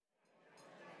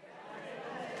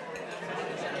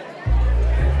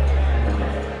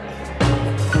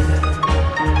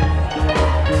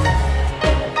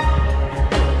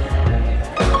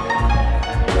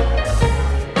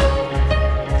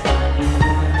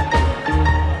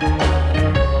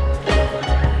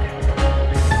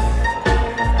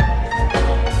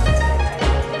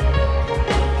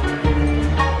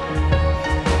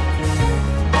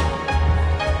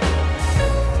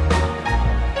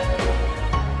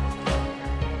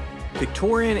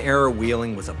Victorian-era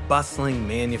Wheeling was a bustling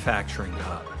manufacturing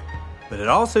hub, but it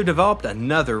also developed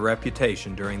another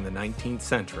reputation during the 19th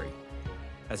century.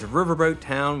 As a riverboat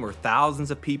town where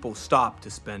thousands of people stopped to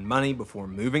spend money before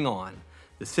moving on,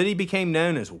 the city became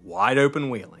known as Wide Open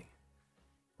Wheeling.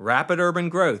 Rapid urban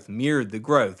growth mirrored the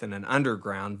growth in an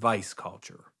underground vice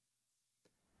culture.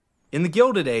 In the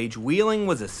Gilded Age, Wheeling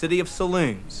was a city of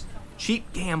saloons,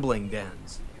 cheap gambling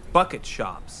dens, bucket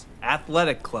shops,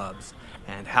 athletic clubs,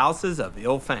 and houses of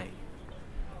ill fame.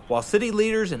 While city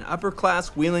leaders and upper-class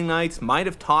Wheelingites might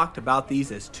have talked about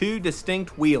these as two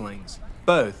distinct Wheelings,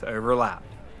 both overlapped.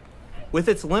 With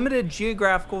its limited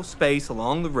geographical space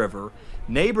along the river,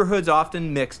 neighborhoods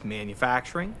often mixed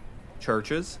manufacturing,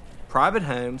 churches, private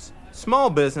homes, small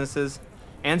businesses,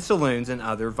 and saloons and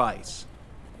other vice.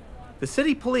 The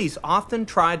city police often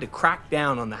tried to crack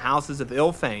down on the houses of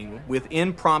ill fame with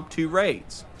impromptu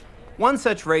raids. One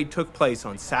such raid took place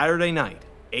on Saturday night,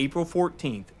 April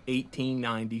 14,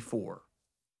 1894.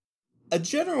 A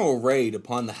general raid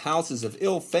upon the houses of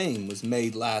ill fame was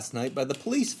made last night by the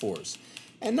police force,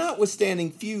 and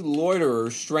notwithstanding few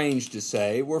loiterers, strange to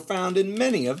say, were found in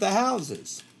many of the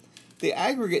houses. The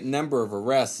aggregate number of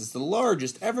arrests is the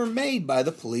largest ever made by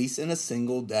the police in a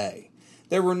single day.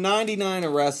 There were 99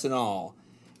 arrests in all,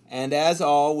 and as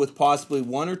all, with possibly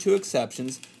one or two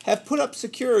exceptions, have put up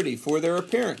security for their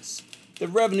appearance. The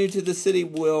revenue to the city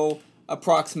will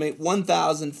approximate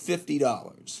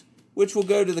 $1,050, which will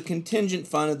go to the contingent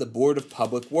fund of the Board of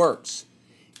Public Works.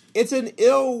 It's an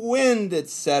ill wind,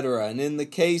 etc., and in the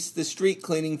case, the street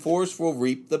cleaning force will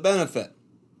reap the benefit.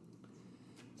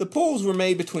 The pulls were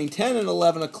made between 10 and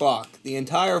 11 o'clock, the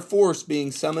entire force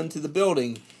being summoned to the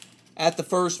building at the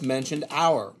first mentioned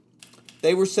hour.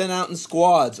 They were sent out in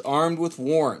squads, armed with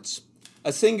warrants.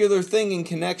 A singular thing in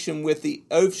connection with the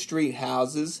Oak Street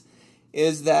houses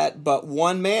is that but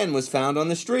one man was found on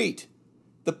the street.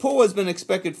 The pull has been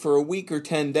expected for a week or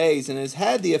 10 days and has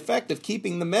had the effect of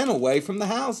keeping the men away from the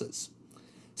houses.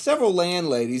 Several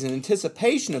landladies, in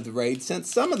anticipation of the raid, sent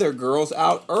some of their girls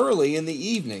out early in the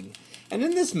evening, and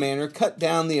in this manner cut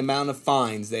down the amount of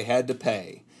fines they had to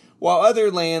pay, while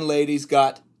other landladies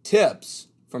got tips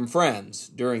from friends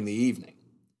during the evening.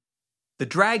 The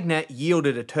dragnet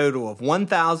yielded a total of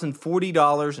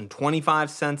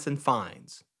 $1,040.25 in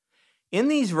fines. In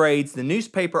these raids, the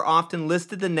newspaper often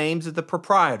listed the names of the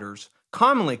proprietors,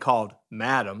 commonly called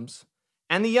madams,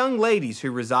 and the young ladies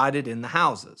who resided in the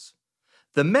houses.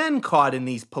 The men caught in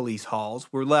these police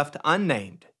hauls were left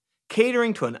unnamed,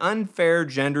 catering to an unfair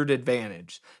gendered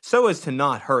advantage so as to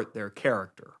not hurt their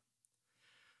character.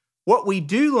 What we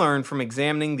do learn from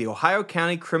examining the Ohio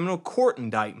County Criminal Court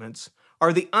indictments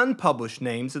are the unpublished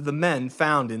names of the men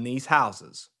found in these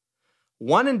houses.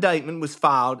 One indictment was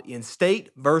filed in State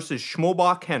versus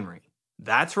Schmulbach Henry.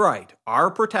 That's right,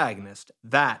 our protagonist,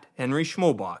 that Henry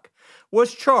Schmulbach,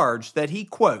 was charged that he,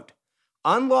 quote,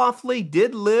 unlawfully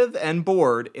did live and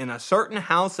board in a certain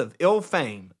house of ill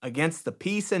fame against the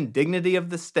peace and dignity of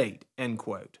the state, end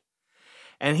quote.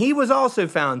 And he was also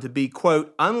found to be,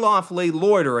 quote, unlawfully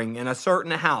loitering in a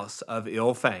certain house of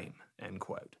ill fame, end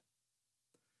quote.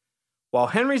 While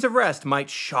Henry's arrest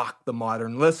might shock the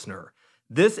modern listener,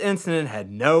 this incident had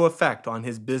no effect on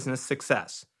his business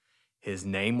success. His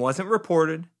name wasn't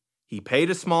reported. He paid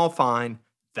a small fine.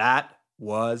 That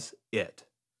was it.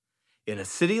 In a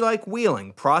city like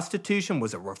Wheeling, prostitution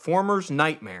was a reformer's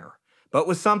nightmare, but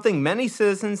was something many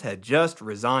citizens had just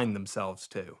resigned themselves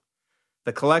to.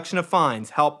 The collection of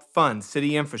fines helped fund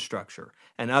city infrastructure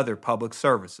and other public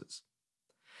services.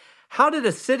 How did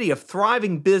a city of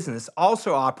thriving business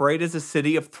also operate as a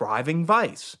city of thriving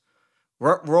vice?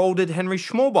 What role did Henry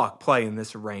Schmulbach play in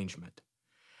this arrangement?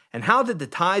 And how did the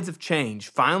tides of change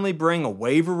finally bring a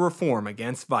wave of reform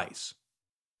against vice?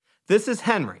 This is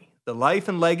Henry, the life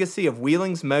and legacy of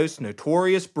Wheeling's most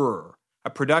notorious brewer,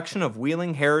 a production of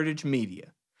Wheeling Heritage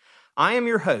Media. I am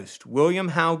your host, William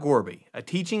Howe Gorby, a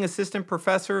teaching assistant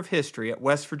professor of history at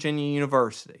West Virginia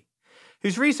University,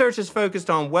 whose research is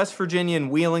focused on West Virginia and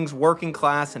Wheeling's working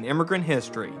class and immigrant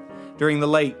history during the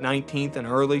late 19th and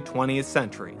early 20th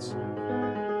centuries.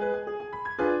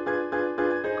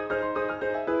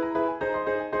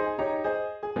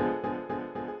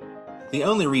 The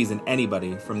only reason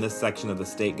anybody from this section of the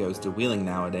state goes to Wheeling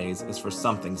nowadays is for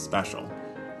something special.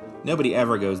 Nobody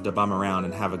ever goes to bum around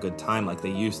and have a good time like they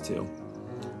used to.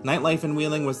 Nightlife in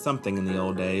Wheeling was something in the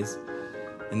old days.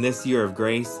 In this year of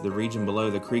grace, the region below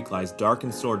the creek lies dark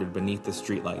and sordid beneath the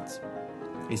streetlights.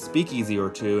 A speakeasy or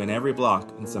two in every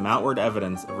block and some outward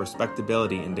evidence of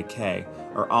respectability and decay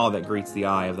are all that greets the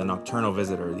eye of the nocturnal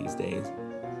visitor these days.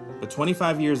 But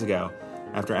 25 years ago,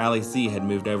 after Allie C. had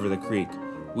moved over the creek,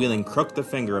 Wheeling crooked the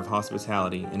finger of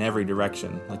hospitality in every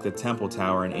direction, like the temple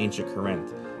tower in ancient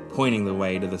Corinth, pointing the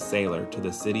way to the sailor to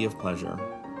the city of pleasure.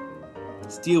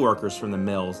 Steelworkers from the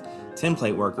mills,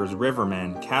 tinplate workers,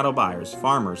 rivermen, cattle buyers,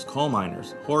 farmers, coal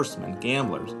miners, horsemen,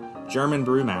 gamblers, German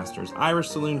brewmasters, Irish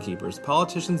saloon keepers,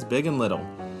 politicians big and little,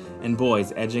 and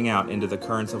boys edging out into the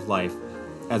currents of life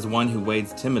as one who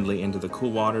wades timidly into the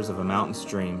cool waters of a mountain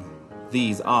stream.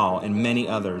 These all, and many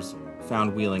others,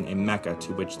 found Wheeling a Mecca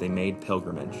to which they made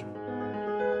pilgrimage.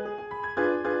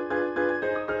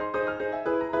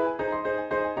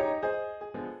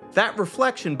 That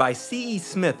reflection by C.E.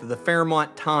 Smith of the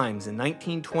Fairmont Times in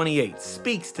 1928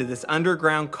 speaks to this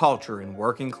underground culture in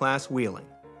working-class Wheeling.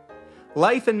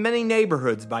 Life in many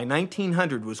neighborhoods by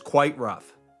 1900 was quite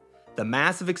rough. The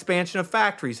massive expansion of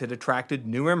factories had attracted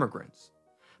new immigrants.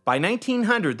 By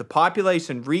 1900, the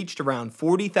population reached around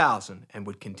 40,000 and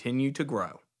would continue to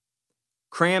grow.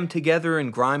 Crammed together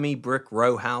in grimy brick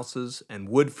row houses and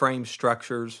wood-frame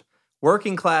structures,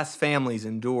 working-class families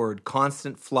endured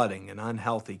constant flooding and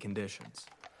unhealthy conditions.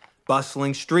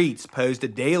 Bustling streets posed a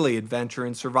daily adventure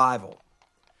in survival.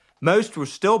 Most were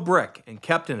still brick and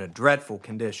kept in a dreadful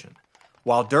condition,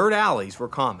 while dirt alleys were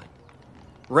common.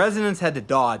 Residents had to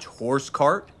dodge horse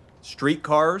cart,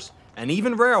 streetcars, and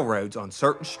even railroads on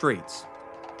certain streets.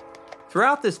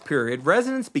 Throughout this period,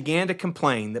 residents began to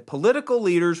complain that political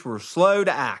leaders were slow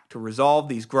to act to resolve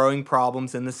these growing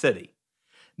problems in the city.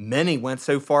 Many went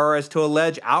so far as to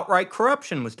allege outright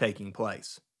corruption was taking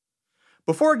place.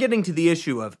 Before getting to the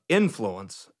issue of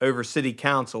influence over city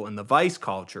council and the vice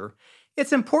culture,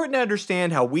 it's important to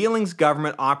understand how Wheeling's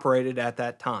government operated at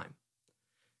that time.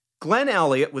 Glenn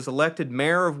Elliott was elected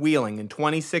mayor of Wheeling in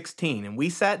 2016, and we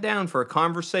sat down for a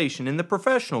conversation in the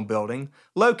professional building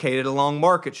located along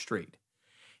Market Street.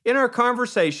 In our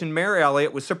conversation, Mayor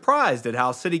Elliott was surprised at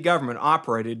how city government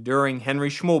operated during Henry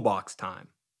Schmulbach's time.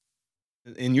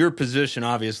 In your position,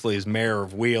 obviously, as mayor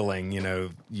of Wheeling,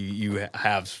 you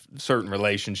have certain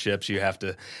relationships. You have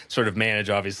to sort of manage,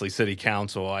 obviously, city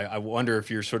council. I wonder if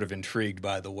you're sort of intrigued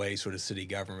by the way sort of city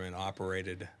government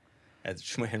operated at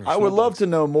Henry Schmulbach's. I would love to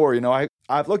know more.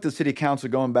 I've looked at city council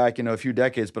going back, a few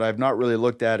decades, but I've not really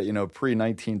looked at it,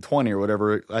 pre-1920 or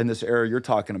whatever in this era you're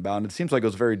talking about. And it seems like it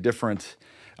was very different,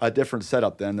 a different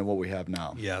setup then than what we have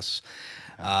now. Yes.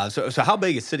 So how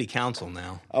big is city council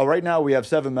now? Right now we have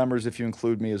 7 members if you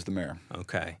include me as the mayor.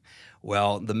 Okay.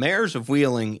 Well, the mayors of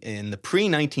Wheeling in the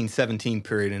pre-1917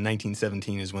 period, in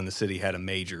 1917 is when the city had a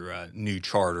major new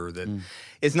charter that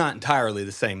is not entirely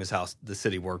the same as how the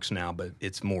city works now, but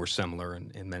it's more similar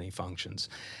in many functions.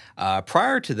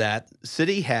 Prior to that,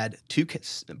 city had 2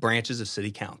 branches of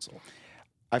city council.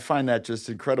 I find that just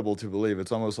incredible to believe.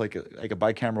 It's almost like a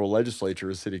bicameral legislature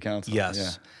as city council. Yes.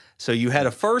 Yeah. So you had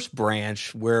a first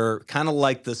branch where, kind of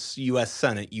like the U.S.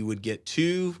 Senate, you would get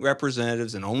 2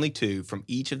 representatives and only 2 from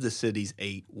each of the city's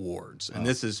 8 wards. And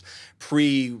this is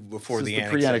before the annexation.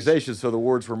 Pre-annexation, so the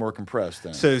wards were more compressed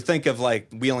then. So think of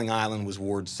like Wheeling Island was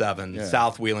Ward 7,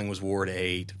 South Wheeling was Ward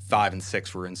 8, 5 and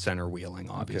 6 were in Center Wheeling,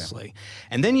 obviously. Okay.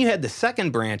 And then you had the second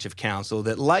branch of council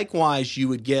that likewise you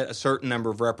would get a certain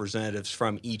number of representatives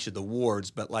from each of the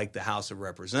wards, but like the House of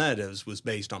Representatives was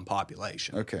based on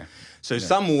population. Okay. So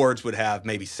some wards would have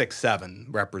maybe 6, 7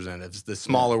 representatives. The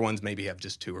smaller ones maybe have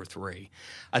just 2 or 3.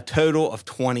 A total of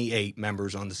 28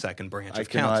 members on the second branch of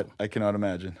council. I cannot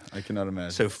imagine.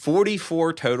 So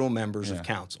 44 total members of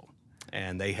council.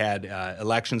 And they had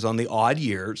elections on the odd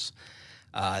years.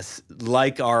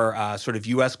 Like our sort of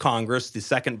U.S. Congress, the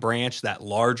second branch, that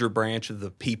larger branch of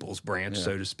the people's branch,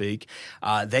 so to speak,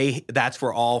 that's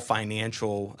where all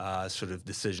financial sort of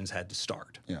decisions had to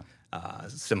start. Yeah.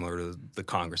 Similar to the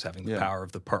Congress having the power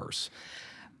of the purse.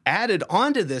 Added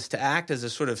onto this to act as a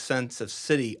sort of sense of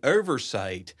city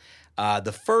oversight,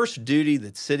 the first duty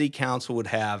that city council would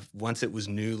have once it was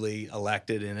newly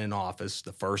elected and in office,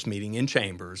 the first meeting in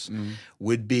chambers,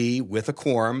 would be, with a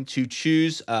quorum, to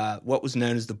choose what was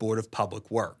known as the Board of Public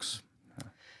Works.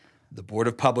 The Board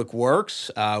of Public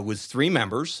Works was 3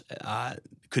 members,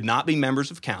 could not be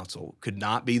members of council, could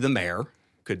not be the mayor,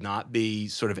 could not be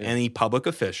sort of any public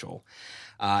official,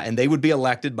 and they would be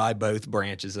elected by both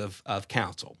branches of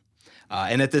council.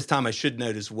 And at this time, I should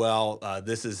note as well,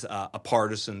 this is a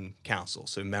partisan council,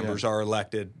 so members are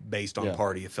elected based on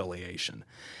party affiliation.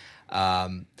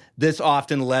 This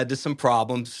often led to some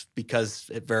problems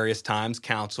because at various times,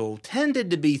 council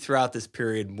tended to be, throughout this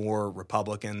period, more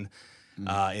Republican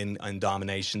in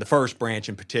domination. The first branch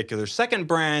in particular. Second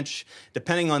branch,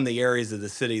 depending on the areas of the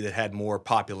city that had more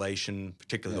population,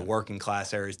 particularly the working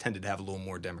class areas, tended to have a little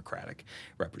more Democratic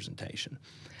representation.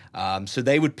 So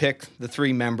they would pick the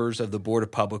 3 members of the Board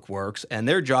of Public Works, and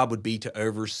their job would be to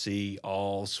oversee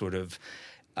all sort of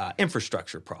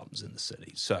infrastructure problems in the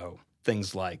city. So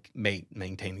things like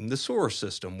maintaining the sewer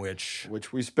system, which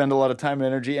we spend a lot of time,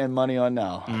 energy, and money on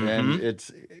now. And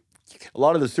it's a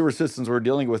lot of the sewer systems we're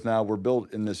dealing with now were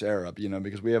built in this era,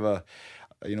 because we have a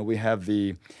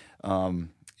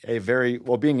very,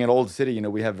 well, being an old city,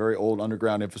 we have very old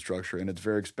underground infrastructure, and it's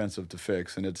very expensive to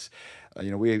fix. And it's,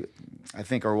 I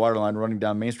think our water line running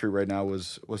down Main Street right now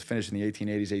was finished in the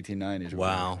 1880s, 1890s.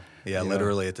 Wow. Yeah,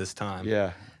 literally at this time.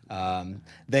 Yeah.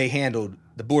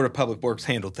 The Board of Public Works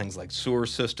handled things like sewer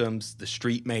systems, the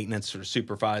street maintenance, sort of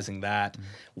supervising that,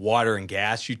 water and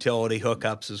gas utility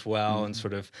hookups as well, and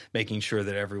sort of making sure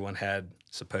that everyone had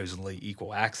supposedly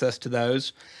equal access to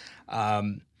those.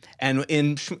 And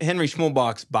in Henry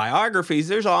Schmulbach's biographies,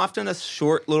 there's often a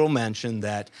short little mention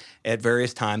that at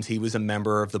various times he was a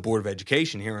member of the Board of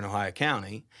Education here in Ohio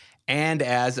County and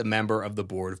as a member of the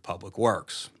Board of Public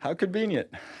Works. How convenient.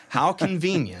 How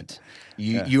convenient.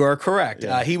 You are correct.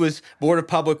 Yeah. He was Board of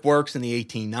Public Works in the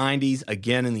 1890s,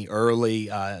 again in the early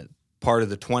part of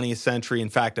the 20th century. In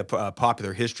fact, a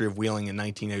popular history of Wheeling in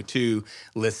 1902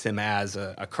 lists him as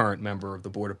a current member of the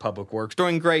Board of Public Works,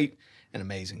 doing great and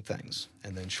amazing things.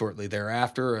 And then shortly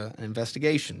thereafter, an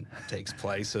investigation takes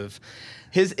place of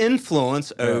his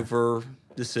influence over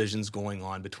decisions going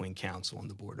on between council and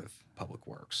the Board of Public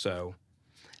Works. So,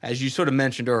 as you sort of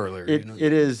mentioned earlier. It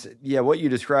is, what you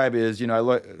describe is,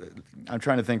 I'm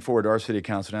trying to think forward to our city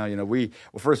council now.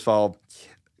 First of all,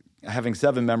 having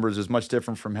 7 members is much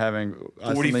different from having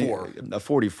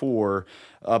 44.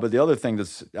 But the other thing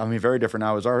that's, very different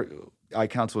now is our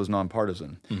council is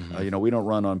nonpartisan. We don't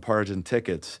run on partisan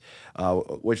tickets,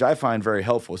 which I find very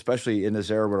helpful, especially in this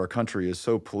era where our country is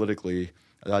so politically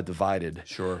divided.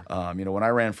 Sure. When I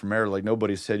ran for mayor,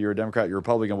 nobody said you're a Democrat, you're a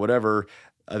Republican, whatever.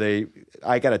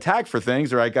 I got attacked for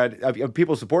things, or I got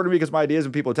people supported me because of my ideas,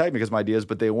 and people attacked me because of my ideas,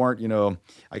 but they weren't,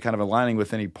 I kind of aligning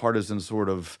with any partisan sort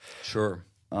of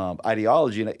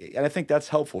ideology, and I think that's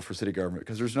helpful for city government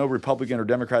because there's no Republican or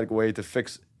Democratic way to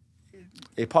fix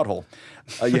a pothole.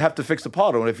 You have to fix a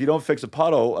pothole, and if you don't fix a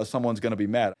pothole, someone's going to be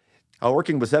mad.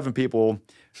 Working with 7 people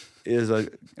is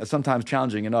sometimes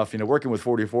challenging enough. Working with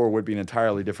 44 would be an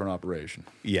entirely different operation.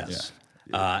 Yes.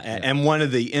 And one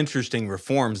of the interesting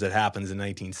reforms that happens in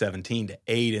 1917 to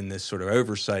aid in this sort of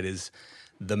oversight is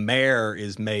the mayor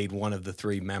is made one of the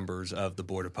 3 members of the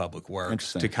Board of Public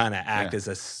Works to kind of act as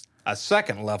a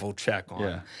second level check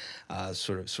on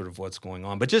sort of what's going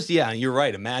on. But just, you're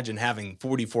right. Imagine having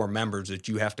 44 members that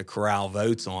you have to corral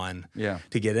votes on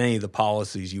to get any of the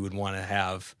policies you would want to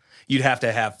have. You'd have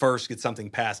to have first get something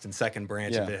passed in second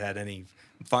branch if it had any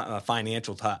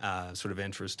financial sort of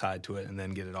interest tied to it, and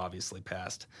then get it obviously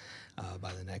passed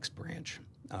by the next branch.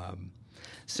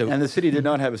 And the city did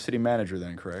not have a city manager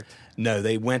then, correct? No,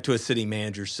 they went to a city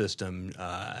manager system.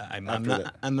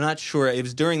 I'm not sure. It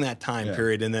was during that time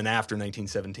period, and then after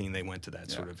 1917, they went to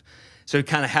that sort of. So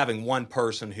kind of having one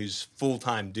person whose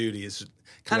full-time duty is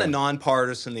kind of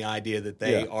nonpartisan, the idea that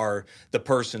they are the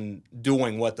person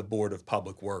doing what the Board of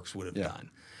Public Works would have done.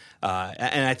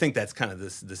 And I think that's kind of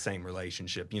the same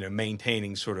relationship,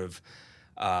 maintaining sort of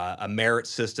a merit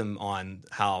system on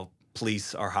how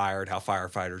police are hired, how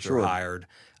firefighters are hired.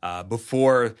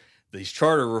 Before these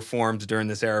charter reforms during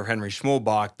this era of Henry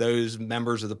Schmulbach, those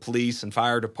members of the police and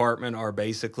fire department are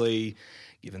basically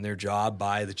given their job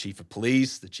by the chief of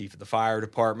police, the chief of the fire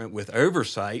department, with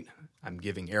oversight, I'm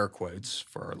giving air quotes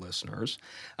for our listeners,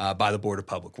 by the Board of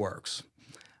Public Works.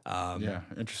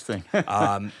 Interesting.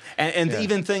 and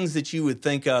even things that you would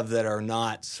think of that are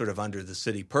not sort of under the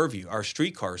city purview, our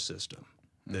streetcar system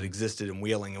that existed in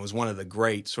Wheeling and was one of the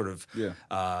great sort of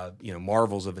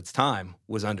marvels of its time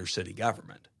was under city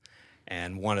government.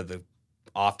 And one of the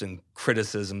often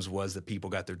criticisms was that people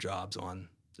got their jobs on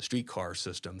the streetcar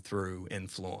system through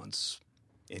influence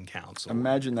in council.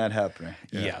 Imagine that happening.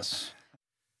 Yes.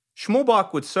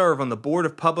 Schmulbach would serve on the Board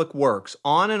of Public Works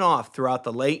on and off throughout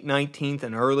the late 19th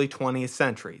and early 20th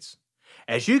centuries.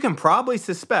 As you can probably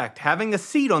suspect, having a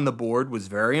seat on the board was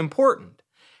very important,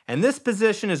 and this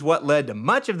position is what led to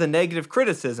much of the negative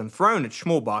criticism thrown at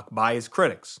Schmulbach by his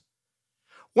critics.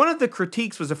 One of the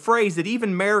critiques was a phrase that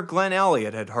even Mayor Glenn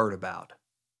Elliott had heard about.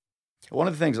 One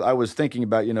of the things I was thinking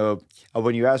about,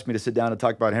 when you asked me to sit down and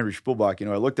talk about Henry Schmulbach,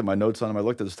 I looked at my notes on him, I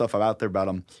looked at the stuff out there about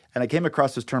him, and I came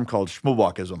across this term called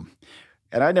Schmulbachism.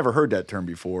 And I'd never heard that term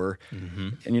before. Mm-hmm.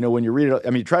 And, when you read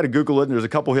it, you try to Google it, and there's a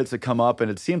couple hits that come up, and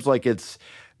it seems like it's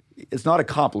not a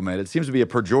compliment. It seems to be a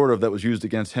pejorative that was used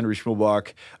against Henry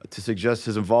Schmulbach to suggest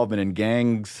his involvement in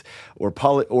gangs or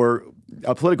political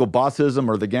bossism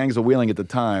or the gangs of Wheeling at the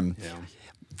time. Yeah.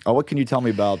 What can you tell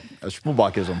me about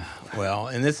Schmoelbachism? Well,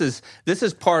 and this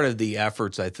is part of the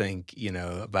efforts, I think,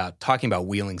 about talking about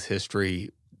Wheeling's history,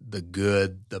 the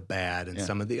good, the bad, and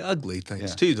some of the ugly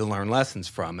things, too, to learn lessons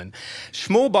from. And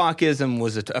Schmoelbachism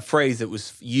was a phrase that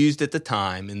was used at the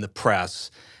time in the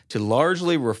press to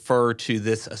largely refer to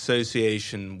this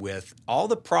association with all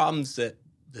the problems that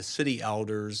the city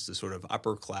elders, the sort of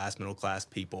upper class, middle class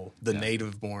people, the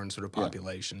native-born sort of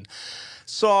population,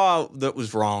 saw that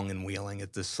was wrong in Wheeling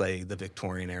at the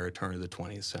Victorian era, turn of the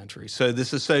 20th century. So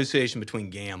this association between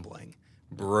gambling,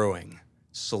 brewing,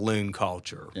 saloon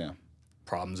culture,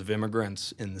 problems of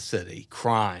immigrants in the city,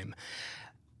 crime.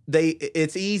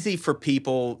 It's easy for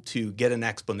people to get an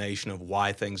explanation of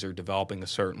why things are developing a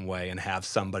certain way and have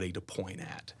somebody to point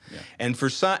at. And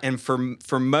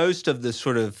for most of the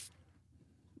sort of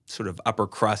upper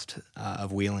crust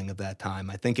of Wheeling at that time,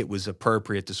 I think it was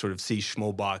appropriate to sort of see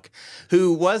Schmoelbach,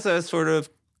 who was a sort of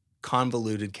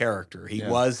convoluted character. He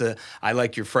was I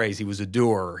like your phrase, he was a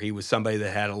doer. He was somebody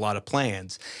that had a lot of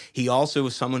plans. He also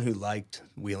was someone who liked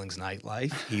Wheeling's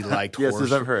nightlife. He liked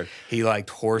as I've heard. He liked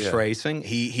horse racing.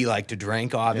 He liked to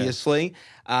drink, obviously.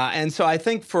 And so I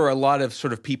think for a lot of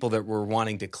sort of people that were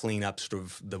wanting to clean up sort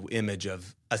of the image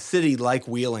of a city like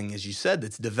Wheeling, as you said,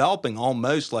 that's developing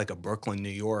almost like a Brooklyn, New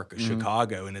York, or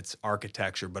Chicago in its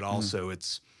architecture, but also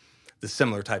it's the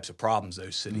similar types of problems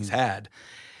those cities had.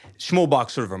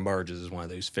 Schmoelbach sort of emerges as one of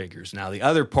those figures. Now, the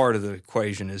other part of the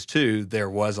equation is, too, there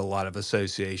was a lot of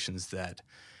associations that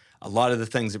a lot of the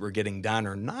things that were getting done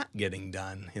or not getting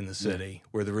done in the city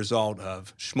were the result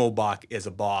of Schmoelbach as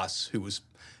a boss who was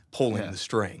pulling the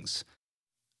strings.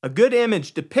 A good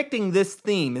image depicting this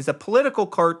theme is a political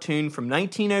cartoon from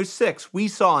 1906 we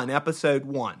saw in episode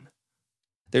 1.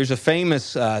 There's a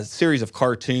famous series of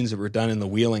cartoons that were done in the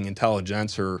Wheeling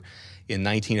Intelligencer in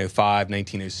 1905,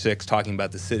 1906, talking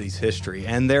about the city's history.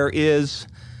 And there is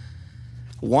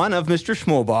one of Mr.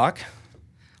 Schmoelbach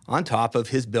on top of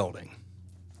his building,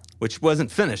 which wasn't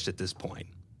finished at this point.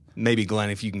 Maybe, Glenn,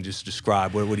 if you can just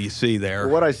describe, what do you see there?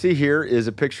 What I see here is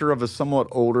a picture of a somewhat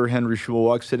older Henry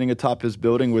Schmoelbach sitting atop his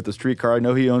building with a streetcar. I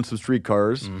know he owns some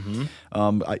streetcars.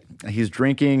 He's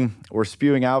drinking or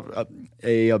spewing out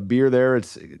a beer there.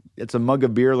 It's a mug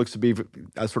of beer, looks to be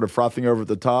sort of frothing over at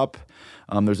the top.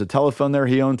 There's a telephone there.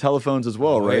 He owned telephones as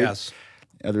well, right? Yes.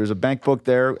 There's a bank book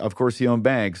there. Of course, he owned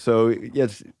banks. So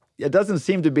it doesn't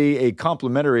seem to be a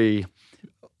complimentary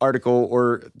article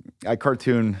or a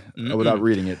cartoon without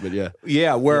reading it, but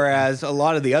whereas a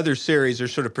lot of the other series are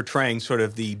sort of portraying sort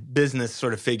of the business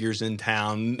sort of figures in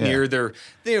town near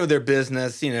their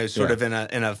business, sort of in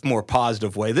a more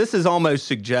positive way. This is almost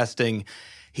suggesting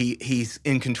he's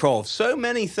in control of so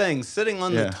many things, sitting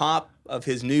on the top of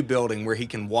his new building where he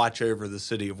can watch over the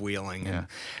city of Wheeling.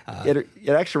 It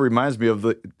actually reminds me of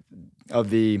the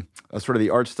sort of the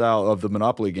art style of the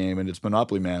Monopoly game, and it's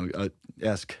Monopoly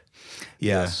Man-esque.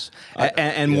 Yes.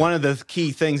 And one of the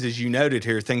key things, as you noted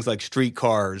here, things like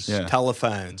streetcars,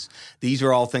 telephones, these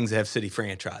are all things that have city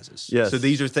franchises. Yes. So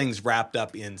these are things wrapped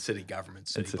up in city government,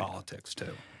 city politics,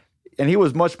 too. And he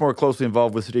was much more closely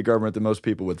involved with city government than most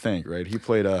people would think, right? He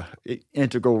played an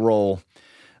integral role.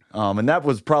 And that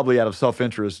was probably out of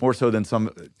self-interest more so than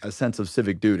a sense of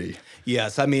civic duty.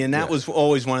 Yes, I mean, and that was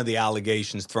always one of the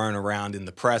allegations thrown around in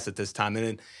the press at this time.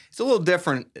 And it's a little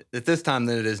different at this time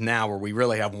than it is now, where we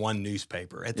really have one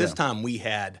newspaper. At this time, we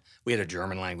had a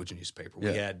German language newspaper.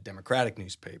 We had Democratic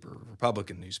newspaper,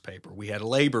 Republican newspaper. We had a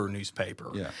labor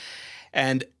newspaper.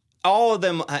 And all of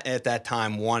them at that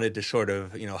time wanted to sort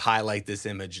of, highlight this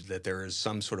image that there is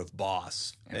some sort of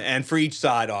boss. And for each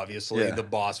side, obviously, the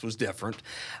boss was different,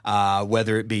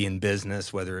 whether it be in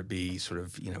business, whether it be sort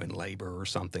of, in labor or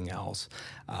something else.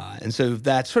 And so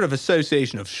that sort of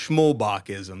association of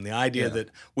Schmoelbachism, the idea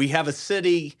that we have a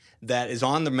city that is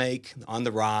on the make, on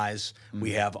the rise.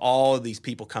 We have all of these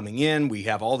people coming in. We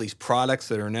have all these products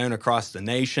that are known across the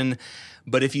nation.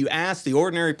 But if you ask the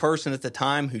ordinary person at the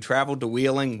time who traveled to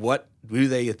Wheeling, what do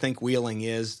they think Wheeling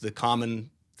is, the common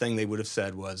thing they would have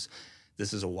said was,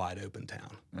 this is a wide open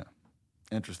town. Yeah.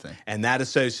 Interesting. And that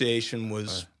association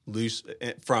was loose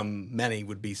from many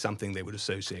would be something they would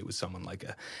associate with someone like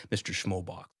a Mr.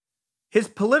 Schmoelbach. His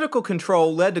political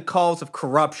control led to calls of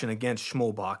corruption against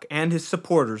Schmoelbach and his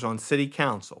supporters on city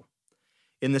council.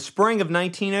 In the spring of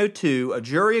 1902, a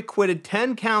jury acquitted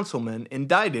 10 councilmen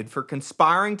indicted for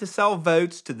conspiring to sell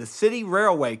votes to the City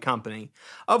Railway Company,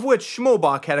 of which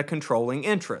Schmoelbach had a controlling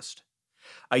interest.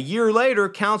 A year later,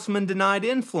 councilmen denied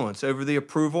influence over the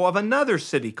approval of another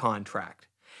city contract.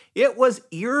 It was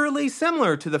eerily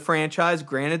similar to the franchise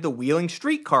granted the Wheeling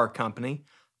Streetcar Company,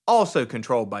 also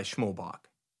controlled by Schmoelbach.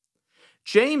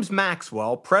 James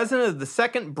Maxwell, president of the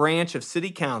second branch of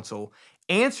City Council,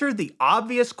 answered the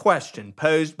obvious question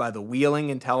posed by the Wheeling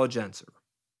intelligencer.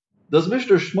 Does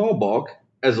Mr. Schmalbach,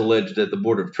 as alleged at the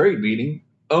Board of Trade meeting,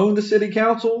 own the City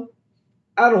Council?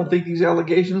 I don't think these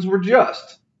allegations were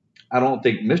just. I don't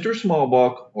think Mr.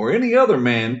 Schmalbach or any other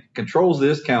man controls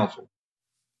this council.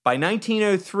 By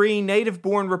 1903,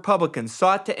 native-born Republicans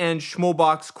sought to end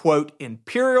Schmalbach's, quote,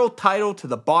 imperial title to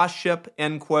the bossship,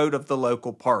 end quote, of the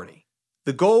local party.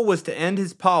 The goal was to end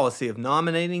his policy of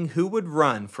nominating who would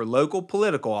run for local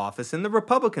political office in the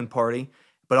Republican Party,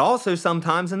 but also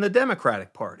sometimes in the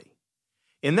Democratic Party.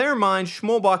 In their minds,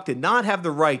 Schmalbach did not have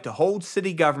the right to hold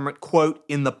city government, quote,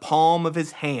 in the palm of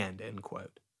his hand, end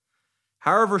quote.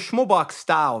 However, Schmalbach's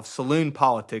style of saloon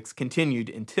politics continued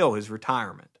until his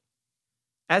retirement.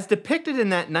 As depicted in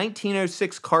that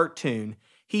 1906 cartoon,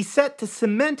 he set to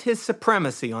cement his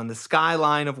supremacy on the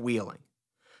skyline of Wheeling.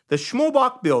 The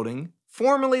Schmalbach Building,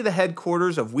 formerly the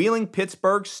headquarters of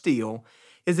Wheeling-Pittsburgh Steel,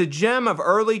 is a gem of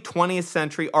early 20th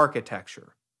century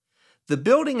architecture. The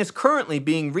building is currently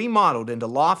being remodeled into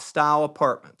loft-style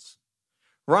apartments.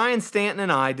 Ryan Stanton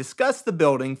and I discussed the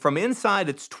building from inside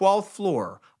its 12th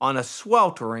floor on a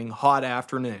sweltering hot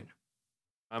afternoon.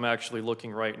 I'm actually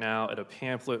looking right now at a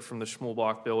pamphlet from the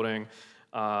Schmalbach Building.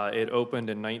 It opened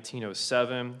in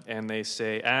 1907, and they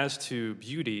say, as to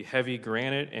beauty, heavy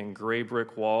granite and gray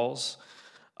brick walls,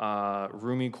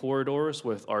 roomy corridors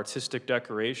with artistic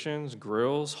decorations,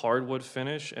 grills, hardwood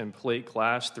finish, and plate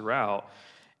glass throughout.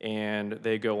 And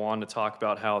they go on to talk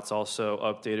about how it's also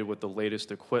updated with the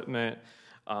latest equipment.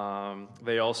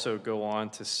 They also go on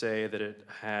to say that it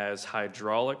has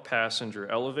hydraulic passenger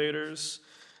elevators,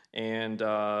 and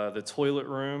the toilet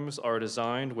rooms are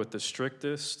designed with the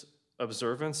strictest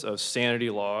observance of sanity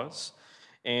laws.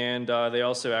 And they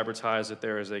also advertise that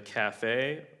there is a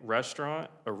cafe, restaurant,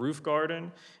 a roof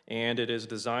garden, and it is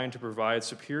designed to provide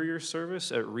superior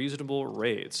service at reasonable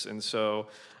rates. And so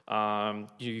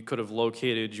you could have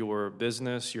located your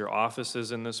business, your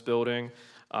offices in this building,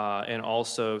 and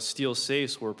also steel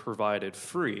safes were provided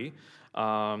free.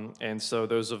 And so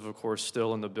those of course,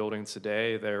 still in the building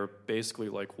today. They're basically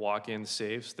like walk-in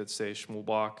safes that say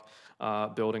Schmalbach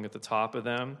building at the top of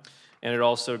them. And it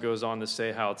also goes on to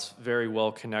say how it's very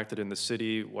well connected in the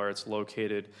city, where it's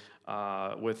located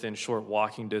within short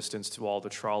walking distance to all the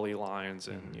trolley lines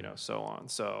and so on.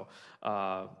 So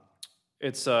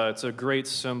it's a great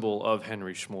symbol of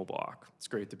Henry Schmalbach. It's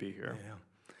great to be here. Yeah.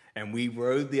 And we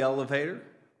rode the elevator.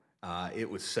 It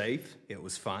was safe. It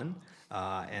was fun.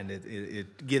 And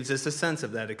it gives us a sense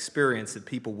of that experience that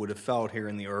people would have felt here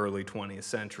in the early 20th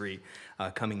century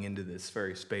coming into this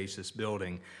very spacious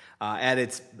building. At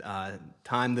its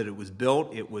time that it was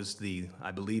built, it was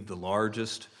I believe, the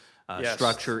largest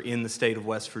structure in the state of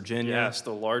West Virginia. Yes,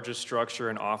 the largest structure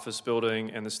and office building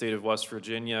in the state of West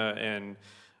Virginia, and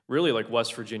really like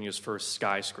West Virginia's first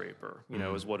skyscraper,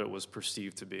 is what it was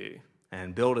perceived to be.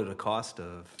 And built at a cost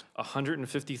of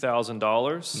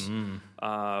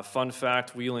 $150,000. Fun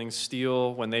fact, Wheeling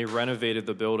Steel, when they renovated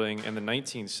the building in the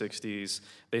 1960s,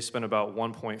 they spent about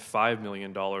 $1.5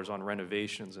 million on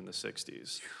renovations in the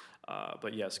 60s.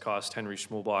 But yes, cost Henry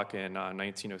Schmalbach in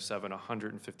 1907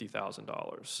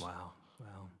 $150,000. Wow.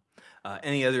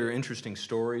 Any other interesting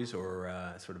stories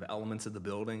or sort of elements of the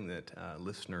building that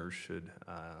listeners should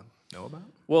know about?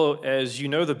 Well, as you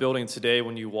know, the building today,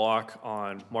 when you walk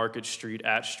on Market Street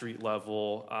at street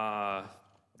level,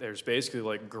 there's basically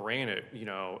like granite,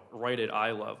 right at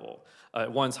eye level.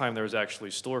 At one time, there was actually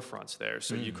storefronts there,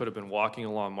 so you could have been walking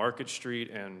along Market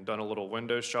Street and done a little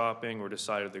window shopping, or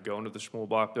decided to go into the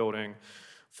Schmalbach Building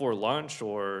for lunch,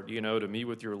 or to meet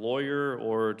with your lawyer,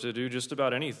 or to do just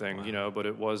about anything. Wow. But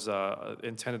it was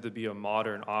intended to be a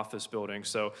modern office building.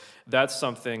 So that's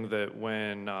something that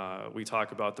when we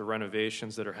talk about the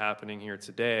renovations that are happening here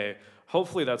today,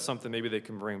 hopefully that's something maybe they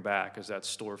can bring back, is that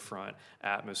storefront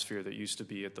atmosphere that used to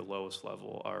be at the lowest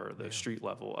level, or the street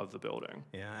level of the building.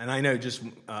 Yeah, and I know just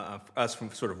us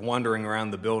from sort of wandering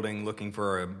around the building looking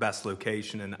for a best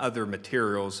location and other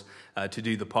materials to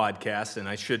do the podcast, and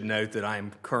I should note that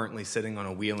I'm currently sitting on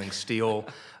a Wheeling Steel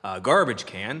garbage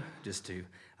can, just to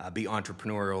be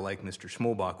entrepreneurial like Mr.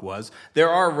 Schmalbach was. There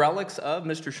are relics of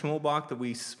Mr. Schmalbach that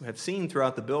we have seen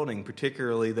throughout the building,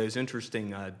 particularly those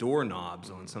interesting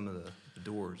doorknobs on some of the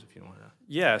doors, if you want to.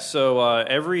 Yeah, so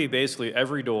basically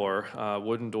every door,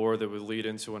 wooden door that would lead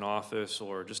into an office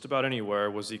or just about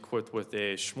anywhere was equipped with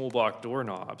a Schmuhlbach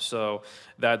doorknob. So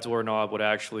that doorknob would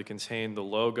actually contain the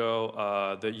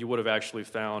logo that you would have actually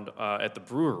found at the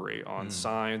brewery on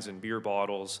signs and beer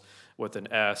bottles, with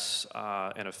an S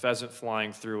and a pheasant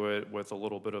flying through it with a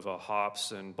little bit of a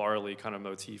hops and barley kind of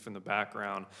motif in the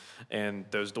background. And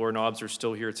those doorknobs are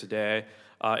still here today.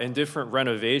 In different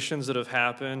renovations that have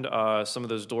happened, some of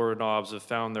those doorknobs have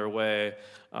found their way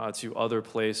to other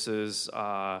places.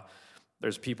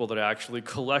 There's people that actually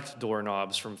collect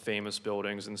doorknobs from famous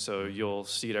buildings, and so you'll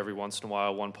see it every once in a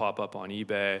while, one pop up on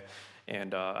eBay,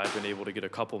 and I've been able to get a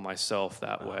couple myself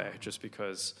that way, just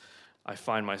because I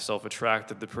find myself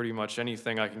attracted to pretty much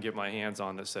anything I can get my hands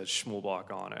on that says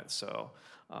Schmuhlbach on it. So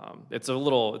it's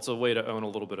a way to own a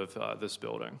little bit of this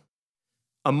building.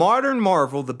 A modern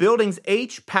marvel, the building's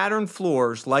H-pattern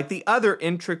floors, like the other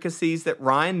intricacies that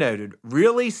Ryan noted,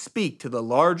 really speak to the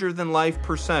larger-than-life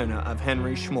persona of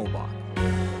Henry Schmuhlbach.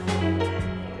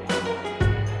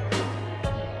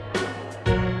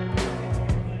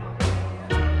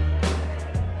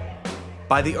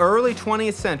 By the early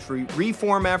 20th century,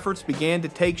 reform efforts began to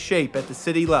take shape at the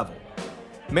city level.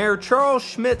 Mayor Charles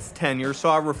Schmidt's tenure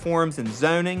saw reforms in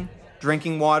zoning,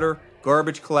 drinking water,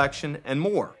 garbage collection, and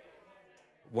more.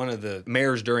 One of the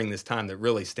mayors during this time that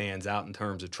really stands out in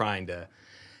terms of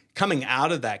coming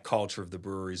out of that culture of the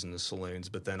breweries and the saloons,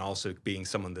 but then also being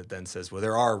someone that then says, well,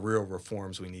 there are real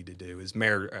reforms we need to do, is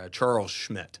Mayor Charles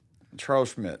Schmidt. Charles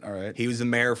Schmidt, all right. He was the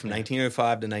mayor from 1905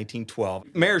 to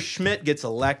 1912. Mayor Schmidt gets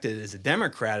elected as a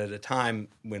Democrat at a time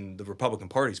when the Republican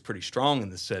Party is pretty strong in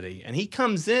the city, and he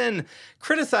comes in,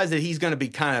 criticized that he's going to be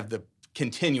kind of the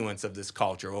continuance of this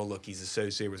culture. Oh, look, he's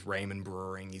associated with Raymond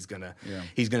Brewing. He's gonna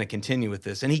continue with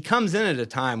this. And he comes in at a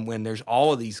time when there's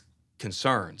all of these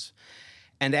concerns.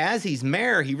 And as he's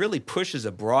mayor, he really pushes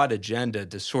a broad agenda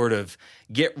to sort of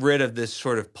get rid of this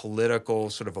sort of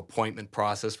political sort of appointment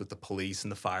process with the police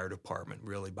and the fire department,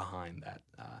 really behind that.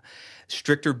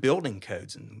 Stricter building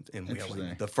codes in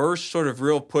Wheeling. The first sort of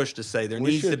real push to say there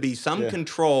needs to be some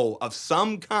control of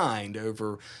some kind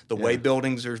over the way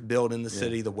buildings are built in the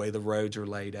city, the way the roads are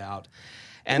laid out.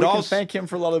 And we can thank him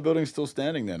for a lot of the buildings still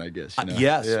standing then, I guess. You know?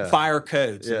 Yes, fire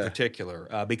codes in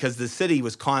particular, because the city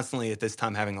was constantly at this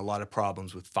time having a lot of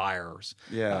problems with fires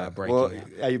breaking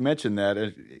out. You mentioned that,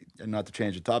 and not to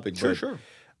change the topic, Sure.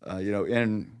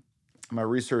 In my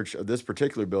research of this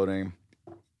particular building,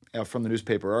 from the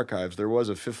newspaper archives, there was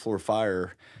a fifth-floor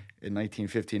fire in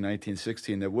 1915,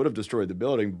 1916 that would have destroyed the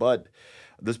building, but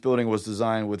this building was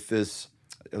designed with this.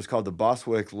 It was called the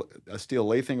Boswick steel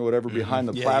lathing or whatever behind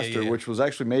the plaster, which was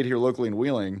actually made here locally in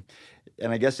Wheeling.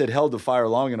 And I guess it held the fire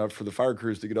long enough for the fire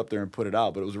crews to get up there and put it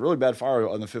out. But it was a really bad fire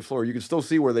on the fifth floor. You can still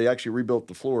see where they actually rebuilt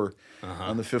the floor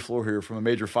on the fifth floor here from a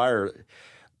major fire.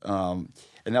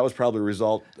 And that was probably a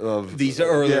result of these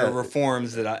earlier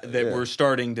reforms that were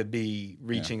starting to be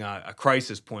reaching a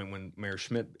crisis point when Mayor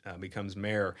Schmidt becomes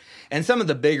mayor. And some of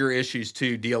the bigger issues,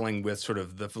 too, dealing with sort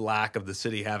of the lack of the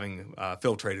city having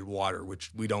filtrated water,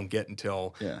 which we don't get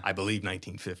until, I believe,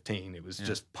 1915. It was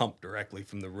just pumped directly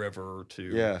from the river to...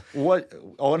 Yeah. One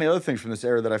of the other things from this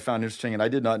era that I found interesting, and I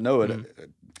did not know it,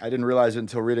 I didn't realize it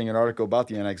until reading an article about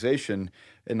the annexation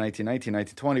in 1919,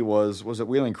 1920, was that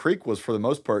Wheeling Creek was, for the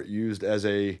most part, used as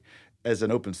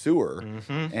an open sewer.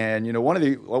 And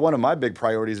one of my big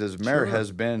priorities as mayor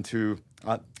has been to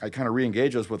I kind of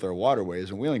re-engage us with our waterways.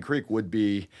 And Wheeling Creek would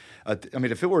be,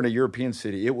 if it were in a European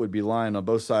city, it would be lined on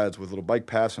both sides with little bike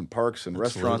paths and parks and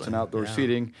restaurants and outdoor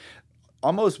seating.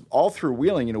 Almost all through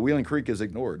Wheeling, Wheeling Creek is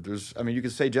ignored. You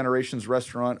could say Generations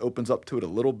Restaurant opens up to it a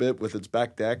little bit with its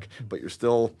back deck, but you're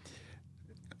still...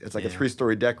 It's like a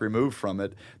three-story deck removed from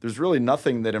it. There's really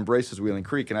nothing that embraces Wheeling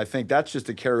Creek, and I think that's just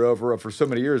a carryover of, for so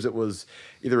many years, it was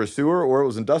either a sewer or it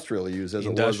was industrial use, as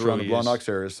it was around the Blancpain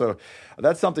area. So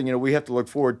that's something we have to look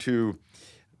forward to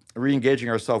re-engaging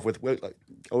ourselves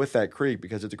with that creek,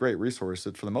 because it's a great resource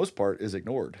that, for the most part, is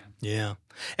ignored. Yeah,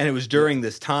 and it was during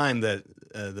this time that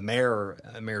the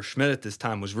Mayor Schmidt at this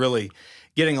time was really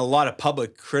getting a lot of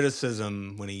public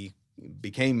criticism when he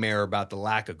became mayor about the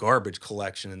lack of garbage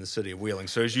collection in the city of Wheeling.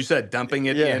 So as you said, dumping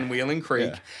it in Wheeling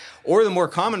Creek, or the more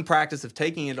common practice of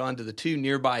taking it onto the two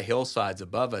nearby hillsides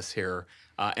above us here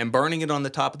and burning it on the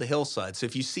top of the hillside. So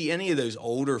if you see any of those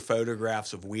older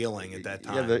photographs of Wheeling at that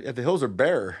time... the hills are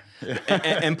bare.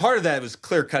 and part of that was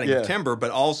clear cutting of timber, but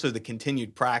also the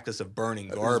continued practice of burning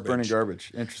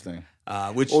garbage. Interesting.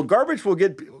 Well, garbage will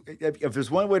get, if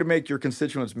there's one way to make your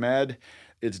constituents mad,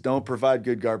 it's don't provide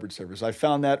good garbage service. I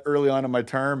found that early on in my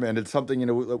term, and it's something,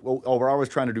 we're always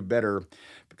trying to do better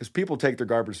because people take their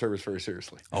garbage service very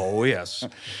seriously. Oh, yes.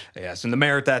 Yes. And the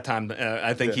mayor at that time,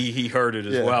 I think he heard it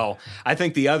as well. I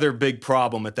think the other big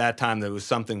problem at that time that was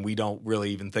something we don't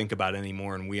really even think about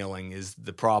anymore in Wheeling is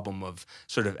the problem of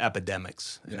sort of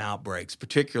epidemics and outbreaks,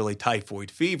 particularly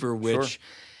typhoid fever, which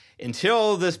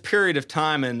until this period of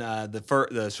time, and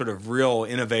the sort of real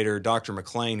innovator, Dr.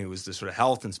 McLean, who was the sort of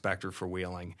health inspector for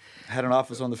Wheeling, had an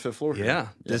office on the 5th floor.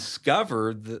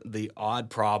 Discovered the odd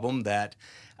problem that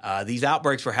these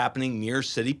outbreaks were happening near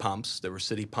city pumps. There were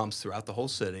city pumps throughout the whole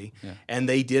city, and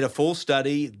they did a full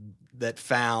study that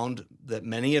found that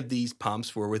many of these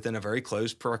pumps were within a very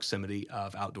close proximity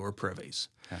of outdoor privies.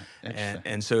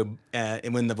 And so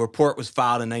when the report was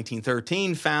filed in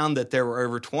 1913, found that there were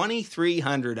over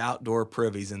 2,300 outdoor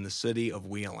privies in the city of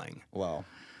Wheeling. Wow.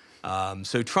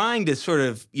 So trying to sort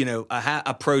of,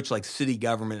 approach like city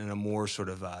government in a more sort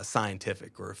of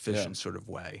scientific or efficient sort of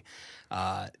way.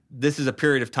 This is a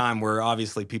period of time where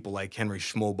obviously people like Henry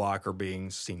Schmolbach are being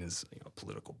seen as a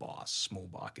political boss,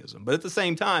 Schmolbachism. But at the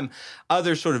same time,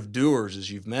 other sort of doers, as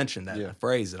you've mentioned, that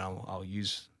phrase that I'll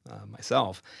use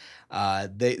myself,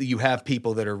 you have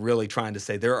people that are really trying to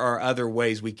say there are other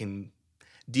ways we can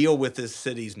deal with this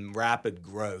city's rapid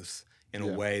growth in a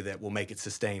way that will make it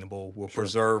sustainable, will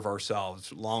preserve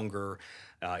ourselves longer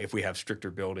if we have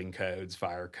stricter building codes,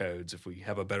 fire codes, if we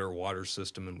have a better water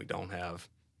system and we don't have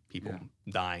people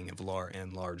dying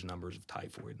in large numbers of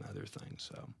typhoid and other things.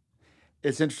 So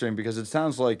it's interesting because it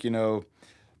sounds like,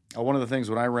 one of the things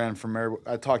when I ran for mayor,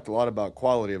 I talked a lot about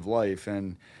quality of life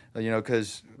and,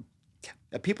 because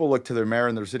people look to their mayor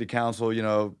and their city council,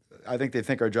 I think they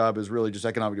think our job is really just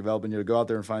economic development, go out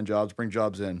there and find jobs, bring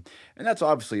jobs in. And that's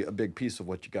obviously a big piece of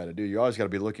what you got to do. You always got to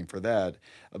be looking for that.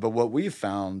 But what we've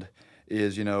found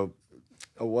is, when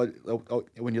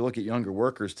you look at younger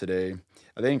workers today,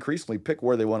 they increasingly pick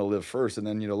where they want to live first and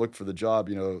then, look for the job,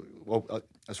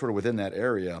 sort of within that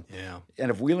area. Yeah.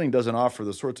 And if Wheeling doesn't offer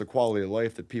the sorts of quality of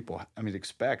life that people,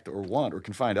 expect or want or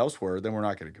can find elsewhere, then we're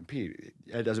not going to compete.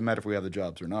 It doesn't matter if we have the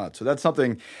jobs or not. So that's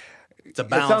something. It's a it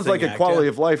balancing sounds like act, a quality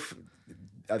of life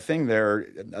thing there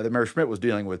that Mayor Schmidt was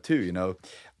dealing with too.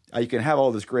 You can have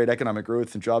all this great economic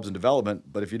growth and jobs and development,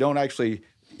 but if you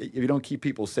don't keep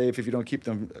people safe, if you don't keep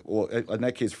them, well, in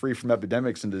that case, free from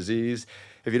epidemics and disease,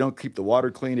 if you don't keep the water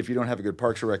clean, if you don't have a good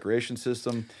parks or recreation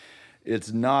system,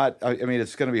 it's not.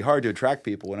 It's going to be hard to attract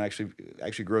people and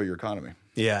actually grow your economy.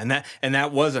 Yeah, and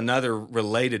that was another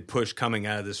related push coming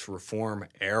out of this reform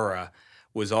era.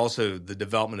 Was also the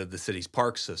development of the city's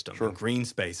park system and green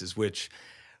spaces, which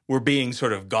were being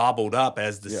sort of gobbled up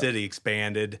as the city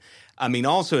expanded.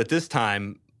 Also at this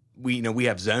time, we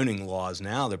have zoning laws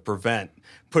now that prevent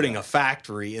putting a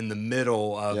factory in the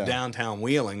middle of downtown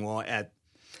Wheeling. Well,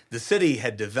 the city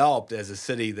had developed as a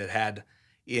city that had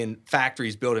in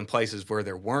factories built in places where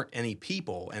there weren't any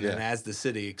people, and then as the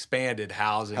city expanded,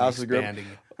 housing expanding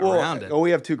around it.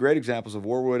 We have two great examples of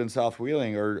Warwood and South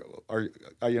Wheeling, are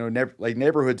like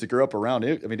neighborhoods that grew up around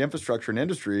it. Infrastructure and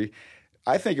industry.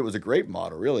 I think it was a great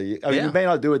model, really. You may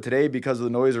not do it today because of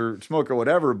the noise or smoke or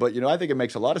whatever, but I think it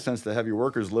makes a lot of sense to have your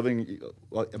workers living,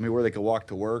 where they can walk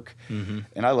to work. Mm-hmm.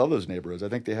 And I love those neighborhoods. I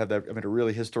think they have that, a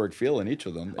really historic feel in each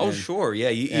of them. Oh, sure, yeah.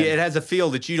 It has a feel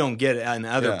that you don't get in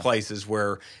other places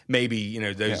where maybe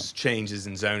those changes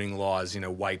in zoning laws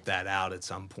wipe that out at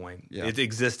some point. Yeah. It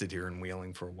existed here in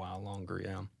Wheeling for a while longer.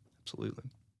 Yeah, absolutely.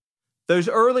 Those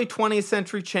early 20th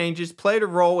century changes played a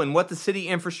role in what the city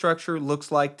infrastructure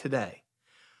looks like today.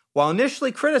 While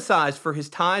initially criticized for his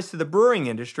ties to the brewing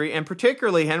industry, and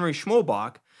particularly Henry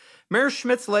Schmolbach, Mayor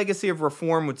Schmidt's legacy of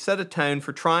reform would set a tone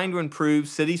for trying to improve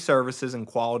city services and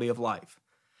quality of life.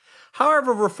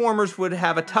 However, reformers would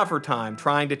have a tougher time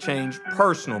trying to change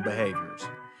personal behaviors,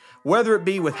 whether it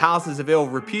be with houses of ill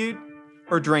repute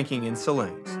or drinking in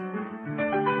saloons.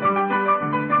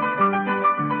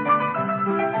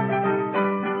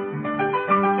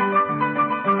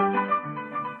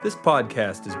 This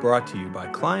podcast is brought to you by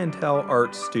Clientele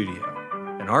Art Studio,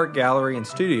 an art gallery and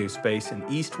studio space in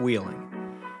East Wheeling.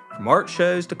 From art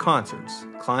shows to concerts,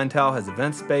 Clientele has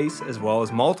event space as well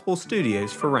as multiple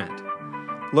studios for rent.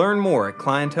 Learn more at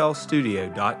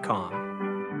clientelestudio.com.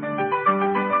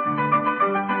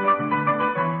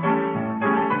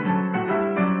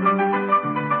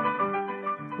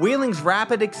 Wheeling's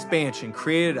rapid expansion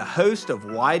created a host of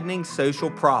widening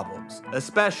social problems,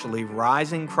 especially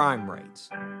rising crime rates.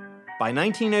 By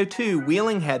 1902,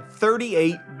 Wheeling had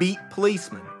 38 beat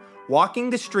policemen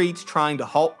walking the streets trying to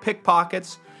halt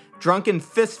pickpockets, drunken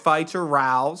fistfights or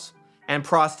rows, and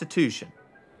prostitution.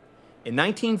 In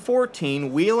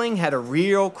 1914, Wheeling had a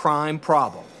real crime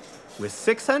problem, with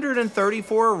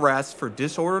 634 arrests for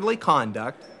disorderly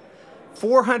conduct,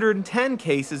 410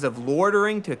 cases of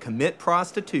loitering to commit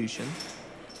prostitution,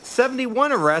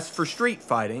 71 arrests for street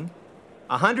fighting,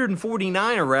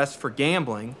 149 arrests for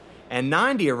gambling, and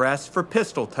 90 arrests for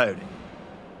pistol toting.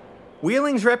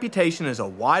 Wheeling's reputation as a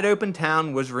wide-open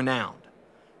town was renowned.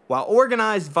 While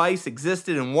organized vice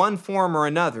existed in one form or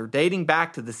another dating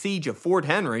back to the siege of Fort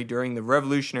Henry during the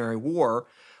Revolutionary War,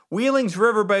 Wheeling's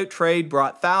riverboat trade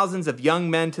brought thousands of young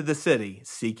men to the city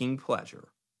seeking pleasure.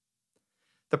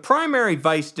 The primary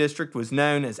vice district was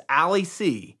known as Alley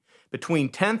C, between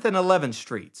 10th and 11th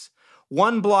Streets,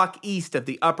 1 block east of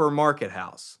the Upper Market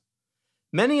House.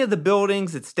 Many of the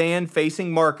buildings that stand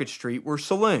facing Market Street were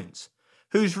saloons,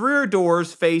 whose rear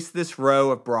doors faced this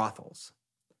row of brothels.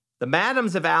 The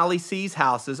madams of Alley C's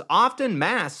houses often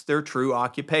masked their true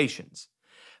occupations.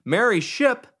 Mary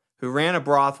Shipp, who ran a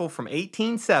brothel from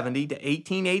 1870 to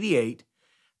 1888,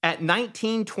 at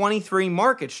 1923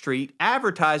 Market Street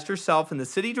advertised herself in the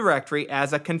city directory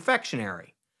as a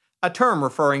confectionery, a term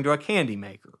referring to a candy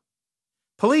maker.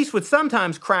 Police would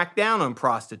sometimes crack down on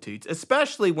prostitutes,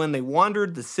 especially when they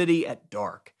wandered the city at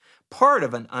dark, part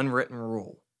of an unwritten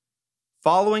rule.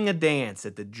 Following a dance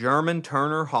at the German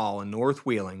Turner Hall in North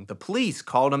Wheeling, the police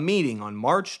called a meeting on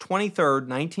March 23,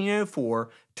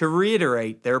 1904, to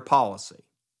reiterate their policy.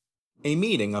 A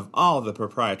meeting of all the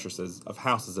proprietresses of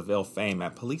houses of ill fame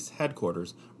at police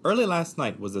headquarters early last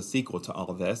night was a sequel to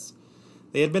all this.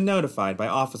 They had been notified by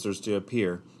officers to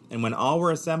appear, and when all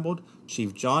were assembled,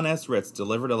 Chief John S. Ritz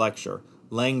delivered a lecture,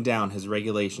 laying down his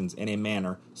regulations in a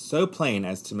manner so plain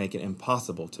as to make it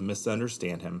impossible to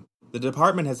misunderstand him. The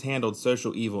department has handled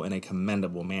social evil in a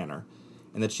commendable manner,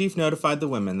 and the chief notified the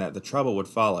women that the trouble would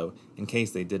follow in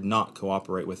case they did not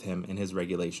cooperate with him in his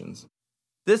regulations.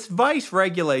 This vice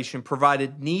regulation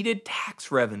provided needed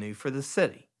tax revenue for the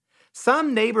city.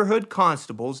 Some neighborhood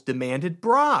constables demanded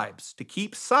bribes to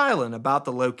keep silent about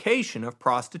the location of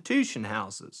prostitution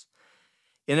houses.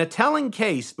 In a telling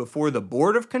case before the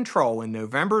Board of Control in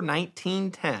November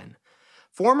 1910,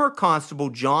 former Constable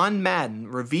John Madden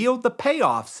revealed the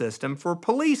payoff system for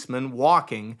policemen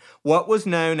walking what was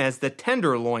known as the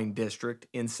Tenderloin District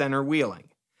in Center Wheeling.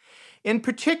 In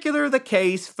particular, the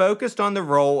case focused on the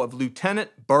role of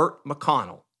Lieutenant Burt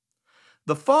McConnell.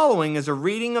 The following is a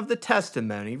reading of the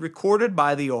testimony recorded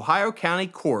by the Ohio County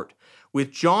Court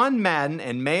with John Madden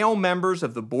and male members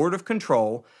of the Board of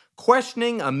Control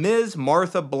questioning a Ms.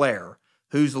 Martha Blair,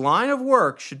 whose line of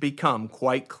work should become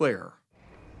quite clear.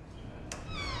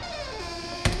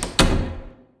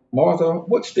 Martha,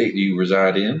 what state do you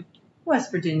reside in? West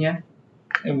Virginia.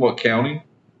 In what county?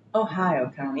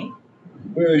 Ohio County.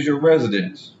 Where is your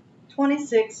residence?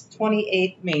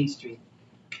 2628 Main Street.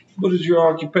 What is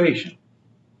your occupation?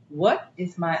 What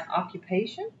is my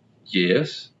occupation?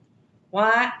 Yes.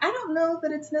 Why, I don't know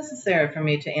that it's necessary for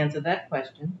me to answer that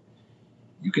question.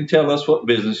 You can tell us what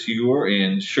business you are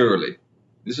in, surely.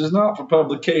 This is not for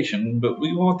publication, but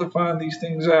we want to find these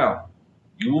things out.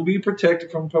 You will be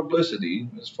protected from publicity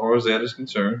as far as that is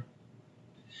concerned.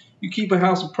 You keep a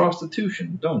house of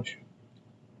prostitution, don't you?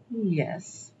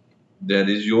 Yes. That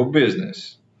is your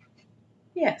business.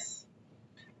 Yes.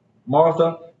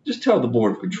 Martha, just tell the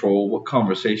Board of Control what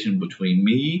conversation between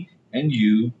me and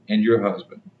you and your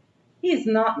husband. He is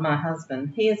not my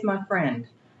husband. He is my friend.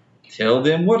 Tell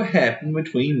them what happened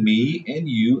between me and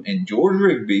you and George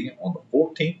Rigby on the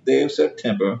 14th day of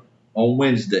September on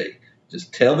Wednesday.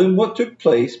 Just tell them what took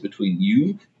place between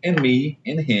you and me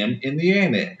and him in the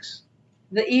annex.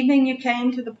 The evening you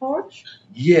came to the porch?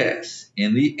 Yes,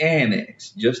 in the annex.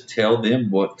 Just tell them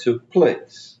what took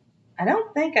place. I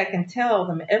don't think I can tell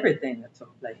them everything that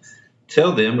took place.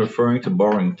 Tell them referring to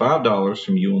borrowing $5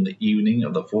 from you on the evening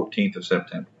of the 14th of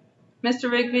September. Mr.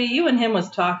 Rigby, you and him was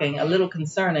talking a little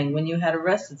concerning when you had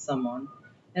arrested someone.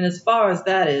 And as far as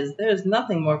that is, there is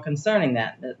nothing more concerning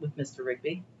that with Mr.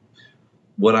 Rigby.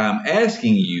 What I'm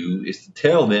asking you is to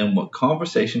tell them what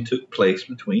conversation took place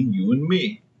between you and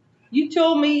me. You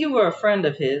told me you were a friend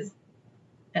of his.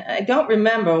 I don't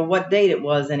remember what date it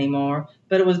was anymore,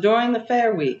 but it was during the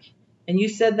fair week. And you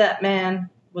said that man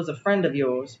was a friend of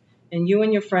yours, and you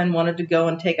and your friend wanted to go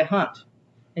and take a hunt.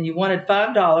 And you wanted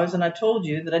 $5, and I told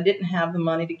you that I didn't have the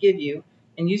money to give you.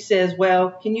 And you says,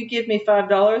 well, can you give me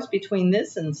 $5 between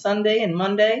this and Sunday and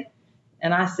Monday?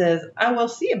 And I says, I will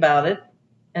see about it.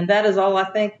 And that is all I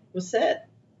think was said.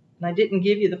 And I didn't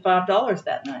give you the $5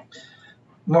 that night.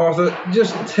 Martha,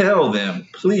 just tell them,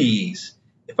 please,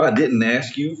 if I didn't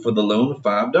ask you for the loan of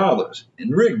 $5,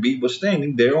 and Rigby was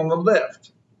standing there on the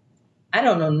left. I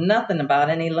don't know nothing about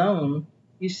any loan.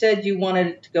 You said you wanted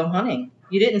it to go hunting.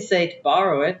 You didn't say to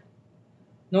borrow it,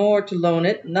 nor to loan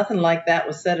it. Nothing like that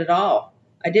was said at all.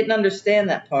 I didn't understand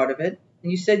that part of it.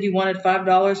 And you said you wanted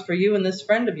 $5 for you and this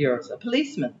friend of yours, a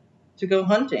policeman, to go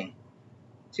hunting,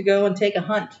 to go and take a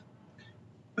hunt.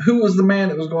 Who was the man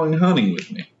that was going hunting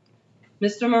with me?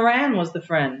 Mr. Moran was the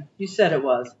friend. You said it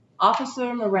was.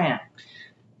 Officer Moran.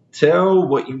 Tell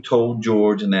what you told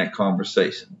George in that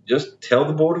conversation. Just tell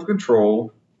the Board of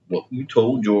Control what you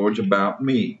told George about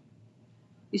me.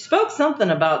 You spoke something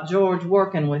about George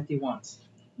working with you once.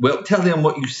 Well, tell them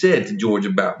what you said to George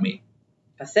about me.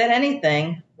 If I said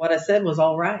anything, what I said was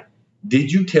all right.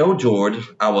 Did you tell George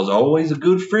I was always a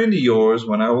good friend of yours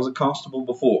when I was a constable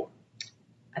before?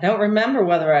 I don't remember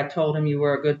whether I told him you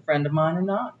were a good friend of mine or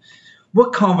not.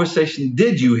 What conversation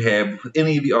did you have with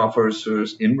any of the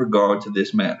officers in regard to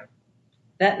this matter?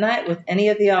 That night with any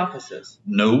of the officers?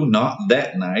 No, not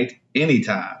that night.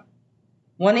 Anytime.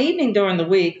 One evening during the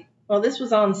week, well, this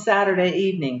was on Saturday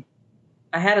evening,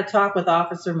 I had a talk with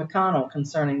Officer McConnell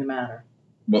concerning the matter.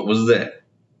 What was that?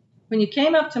 When you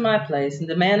came up to my place and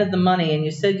demanded the money and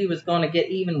you said you was going to get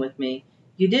even with me,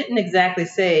 you didn't exactly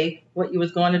say what you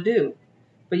was going to do,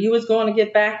 but you was going to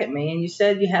get back at me, and you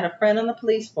said you had a friend on the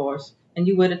police force and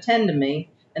you would attend to me,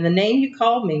 and the name you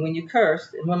called me when you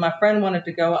cursed and when my friend wanted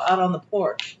to go out on the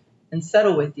porch and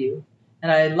settle with you.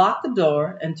 And I locked the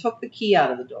door and took the key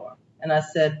out of the door. And I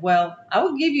said, well, I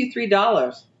will give you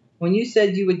 $3 when you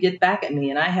said you would get back at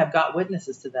me, and I have got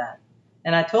witnesses to that.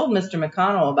 And I told Mr.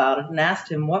 McConnell about it and asked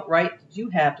him what right did you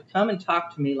have to come and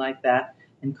talk to me like that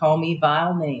and call me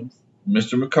vile names.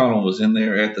 Mr. McConnell was in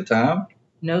there at the time?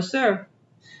 No, sir.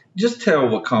 Just tell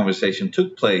what conversation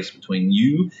took place between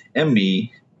you and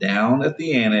me down at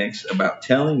the annex about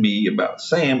telling me about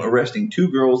Sam arresting 2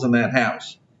 girls in that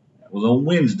house. That was on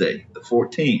Wednesday, the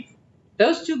 14th.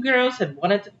 Those 2 girls had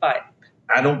wanted to fight.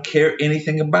 I don't care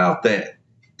anything about that.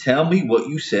 Tell me what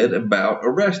you said about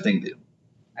arresting them.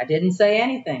 I didn't say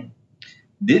anything.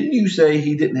 Didn't you say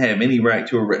he didn't have any right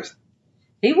to arrest them?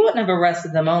 He wouldn't have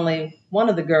arrested them, only one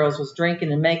of the girls was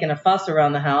drinking and making a fuss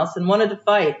around the house and wanted to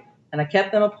fight, and I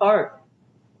kept them apart.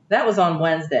 That was on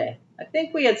Wednesday. I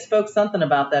think we had spoke something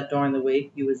about that during the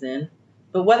week you was in,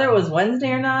 but whether it was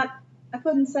Wednesday or not, I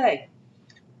couldn't say.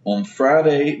 On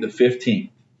Friday the 15th,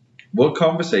 what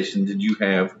conversation did you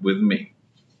have with me?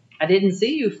 I didn't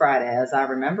see you Friday, as I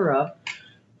remember of.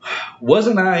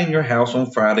 Wasn't I in your house on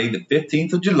Friday the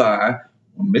 15th of July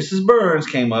when Mrs. Burns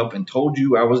came up and told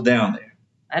you I was down there?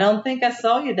 I don't think I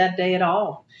saw you that day at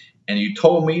all. And you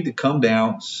told me to come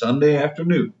down Sunday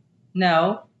afternoon.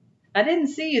 No, I didn't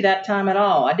see you that time at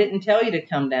all. I didn't tell you to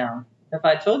come down. If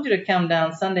I told you to come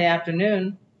down Sunday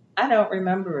afternoon, I don't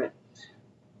remember it.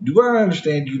 Do I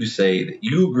understand you to say that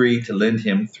you agreed to lend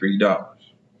him $3?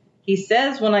 He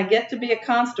says when I get to be a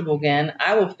constable again,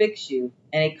 I will fix you.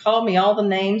 And he called me all the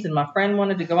names, and my friend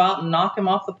wanted to go out and knock him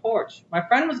off the porch. My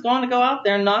friend was going to go out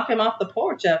there and knock him off the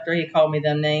porch after he called me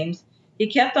them names. He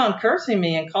kept on cursing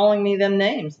me and calling me them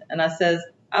names. And I says,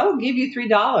 I will give you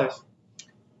 $3.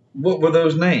 What were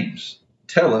those names?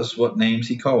 Tell us what names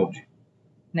he called you.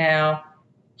 Now,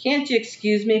 can't you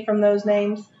excuse me from those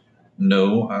names?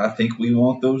 No, I think we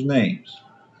want those names.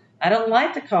 I don't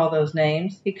like to call those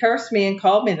names. He cursed me and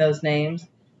called me those names.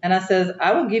 And I says,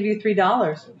 I will give you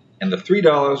 $3. And the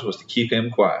 $3 was to keep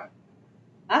him quiet.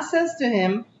 I says to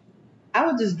him, I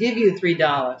will just give you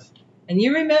 $3. And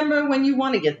you remember when you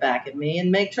want to get back at me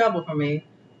and make trouble for me,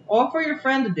 or for your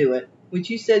friend to do it,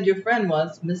 which you said your friend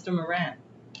was Mr. Moran.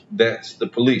 That's the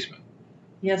policeman.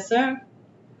 Yes, sir.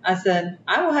 I said,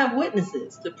 I will have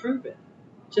witnesses to prove it.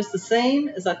 Just the same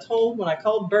as I told when I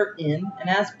called Bert in and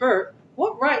asked Bert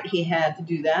what right he had to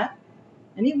do that.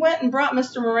 And he went and brought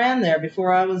Mr. Moran there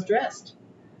before I was dressed.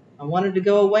 I wanted to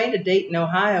go away to Dayton,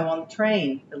 Ohio on the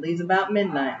train that leaves about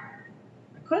midnight.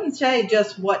 I couldn't say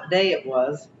just what day it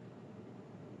was,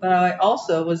 but I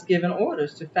also was given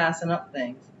orders to fasten up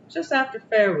things just after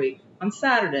Fair Week, on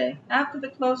Saturday, after the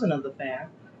closing of the fair.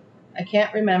 I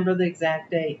can't remember the exact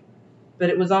date, but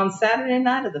it was on Saturday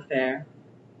night of the fair.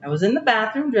 I was in the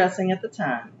bathroom dressing at the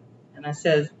time, and I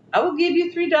says, I will give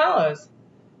you $3.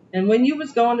 And when you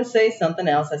was going to say something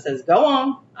else, I says, go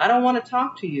on, I don't want to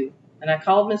talk to you. And I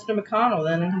called Mr. McConnell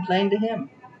then and complained to him.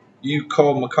 You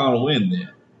called McConnell in then?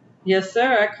 Yes,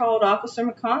 sir, I called Officer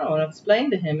McConnell and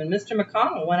explained to him, and Mr.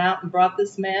 McConnell went out and brought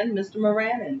this man, Mr.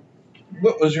 Moran, in.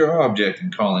 What was your object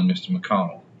in calling Mr.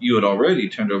 McConnell? You had already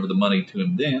turned over the money to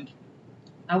him then.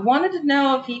 I wanted to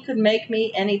know if he could make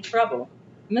me any trouble.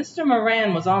 Mr.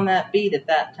 Moran was on that beat at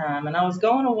that time, and I was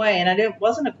going away, and I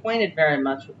wasn't acquainted very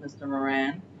much with Mr.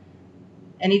 Moran.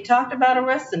 And he talked about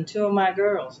arresting 2 of my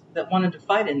girls that wanted to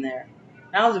fight in there.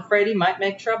 I was afraid he might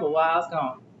make trouble while I was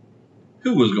gone.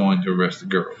 Who was going to arrest the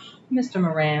girls? Mr.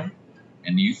 Moran.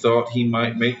 And you thought he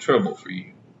might make trouble for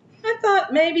you? I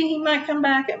thought maybe he might come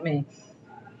back at me.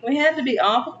 We had to be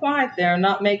awful quiet there and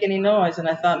not make any noise, and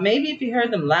I thought maybe if he heard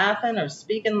them laughing or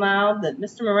speaking loud that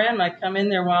Mr. Moran might come in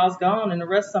there while I was gone and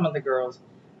arrest some of the girls.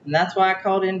 And that's why I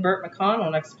called in Bert McConnell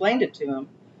and explained it to him.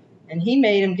 And he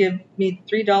made him give me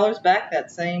 $3 back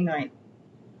that same night.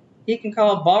 He can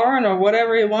call it borrowing or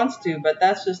whatever he wants to, but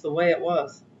that's just the way it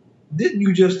was. Didn't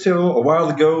you just tell a while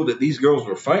ago that these girls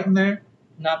were fighting there?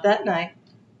 Not that night.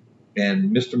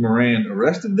 And Mr. Moran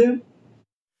arrested them?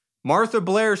 Martha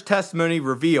Blair's testimony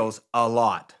reveals a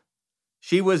lot.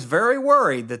 She was very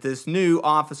worried that this new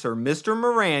officer, Mr.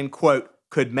 Moran, quote,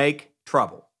 could make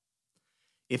trouble.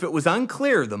 If it was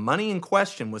unclear, the money in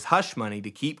question was hush money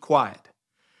to keep quiet.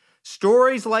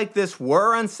 Stories like this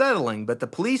were unsettling, but the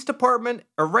police department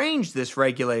arranged this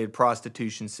regulated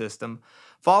prostitution system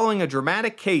following a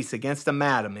dramatic case against a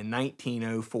madam in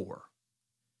 1904.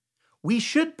 We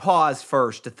should pause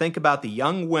first to think about the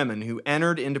young women who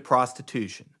entered into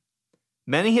prostitution.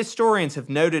 Many historians have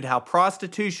noted how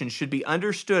prostitution should be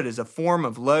understood as a form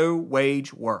of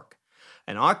low-wage work,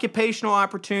 an occupational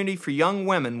opportunity for young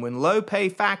women when low-pay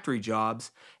factory jobs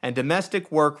and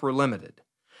domestic work were limited.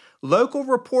 Local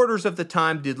reporters of the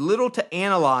time did little to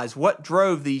analyze what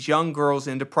drove these young girls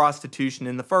into prostitution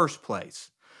in the first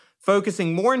place,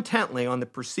 focusing more intently on the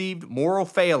perceived moral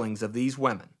failings of these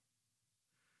women.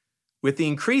 With the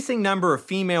increasing number of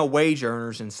female wage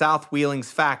earners in South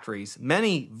Wheeling's factories,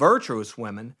 many virtuous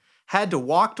women had to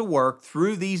walk to work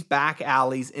through these back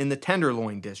alleys in the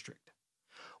Tenderloin district.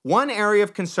 One area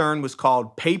of concern was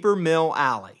called Paper Mill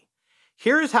Alley.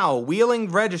 Here is how a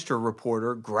Wheeling Register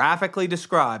reporter graphically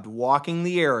described walking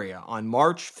the area on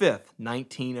March 5,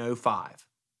 1905.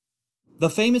 The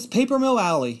famous Paper Mill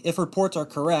Alley, if reports are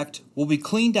correct, will be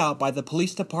cleaned out by the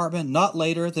police department not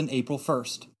later than April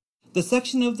 1st. The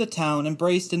section of the town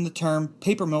embraced in the term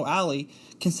Paper Mill Alley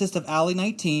consists of Alley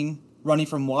 19, running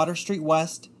from Water Street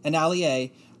West, and Alley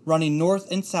A, running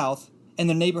north and south, in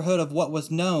the neighborhood of what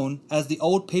was known as the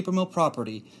old paper mill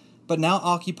property, but now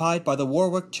occupied by the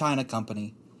Warwick China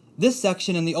Company. This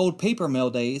section in the old paper mill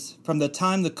days, from the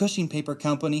time the Cushing Paper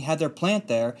Company had their plant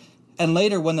there, and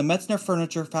later when the Metzner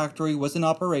Furniture Factory was in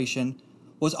operation,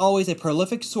 was always a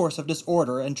prolific source of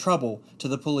disorder and trouble to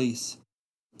the police.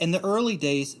 In the early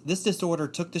days, this disorder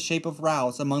took the shape of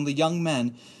rows among the young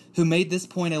men who made this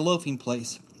point a loafing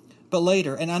place. But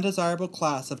later, an undesirable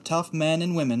class of tough men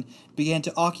and women began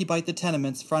to occupy the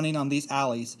tenements fronting on these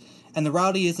alleys, and the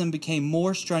rowdyism became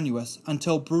more strenuous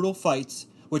until brutal fights,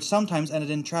 which sometimes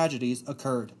ended in tragedies,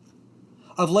 occurred.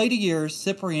 Of later years,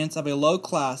 Cyprians of a low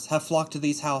class have flocked to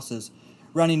these houses,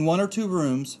 renting 1 or 2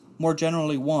 rooms, more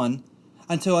generally 1,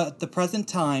 until at the present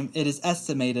time it is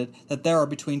estimated that there are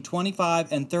between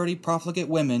 25 and 30 profligate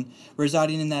women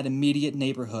residing in that immediate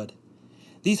neighborhood.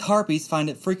 These harpies find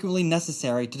it frequently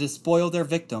necessary to despoil their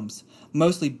victims,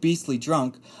 mostly beastly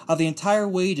drunk, of the entire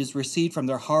wages received from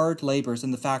their hard labors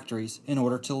in the factories in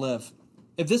order to live.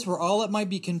 If this were all, it might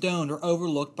be condoned or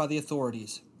overlooked by the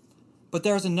authorities. But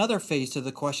there is another phase to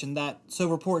the question that, so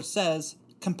report says,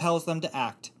 compels them to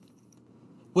act.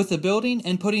 With the building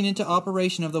and putting into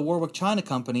operation of the Warwick China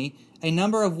Company, a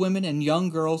number of women and young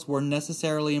girls were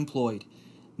necessarily employed.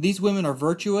 These women are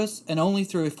virtuous and only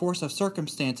through a force of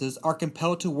circumstances are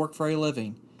compelled to work for a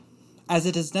living. As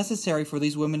it is necessary for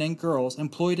these women and girls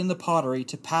employed in the pottery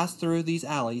to pass through these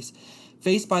alleys,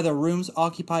 faced by the rooms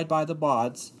occupied by the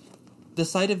bawds, the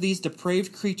sight of these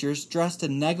depraved creatures dressed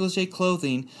in negligee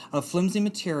clothing of flimsy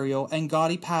material and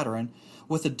gaudy pattern,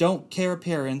 with the don't-care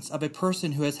appearance of a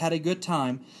person who has had a good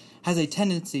time, has a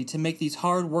tendency to make these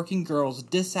hard-working girls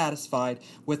dissatisfied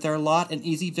with their lot and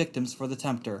easy victims for the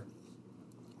tempter.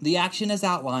 The action as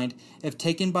outlined, if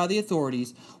taken by the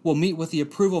authorities, will meet with the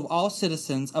approval of all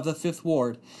citizens of the Fifth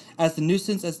Ward, as the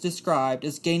nuisance as described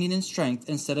is gaining in strength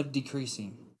instead of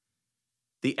decreasing.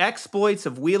 The exploits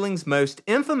of Wheeling's most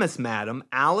infamous madam,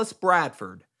 Alice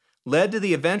Bradford, led to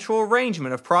the eventual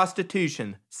arrangement of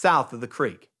prostitution south of the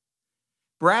creek.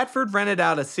 Bradford rented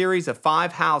out a series of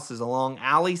 5 houses along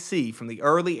Alley C from the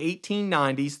early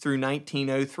 1890s through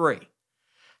 1903.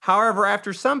 However,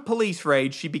 after some police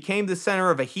raids, she became the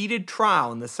center of a heated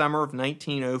trial in the summer of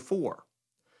 1904.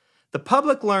 The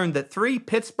public learned that 3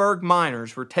 Pittsburgh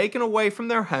miners were taken away from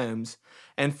their homes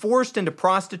and forced into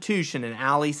prostitution in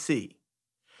Alley C.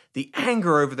 The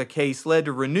anger over the case led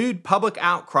to renewed public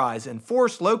outcries and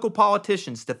forced local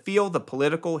politicians to feel the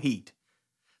political heat.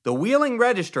 The Wheeling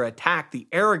Register attacked the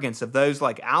arrogance of those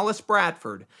like Alice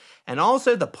Bradford and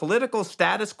also the political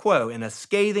status quo in a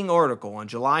scathing article on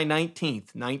July 19,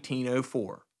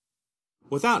 1904.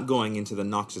 Without going into the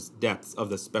noxious depths of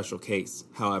the special case,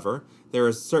 however, there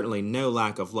is certainly no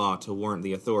lack of law to warrant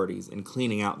the authorities in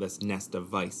cleaning out this nest of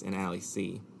vice in Alley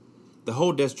C. The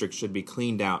whole district should be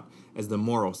cleaned out as the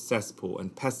moral cesspool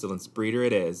and pestilence breeder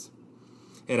it is.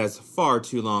 It has far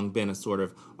too long been a sort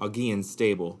of Augean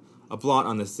stable, a blot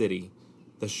on the city,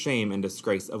 the shame and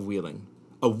disgrace of Wheeling.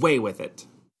 Away with it!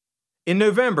 In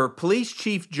November, Police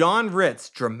Chief John Ritz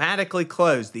dramatically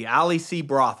closed the Alley C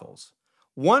brothels.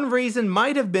 One reason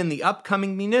might have been the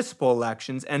upcoming municipal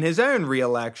elections and his own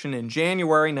re-election in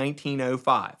January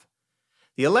 1905.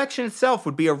 The election itself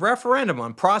would be a referendum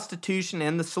on prostitution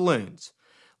and the saloons,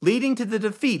 leading to the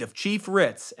defeat of Chief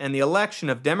Ritz and the election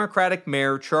of Democratic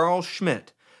Mayor Charles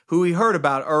Schmidt, who we heard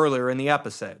about earlier in the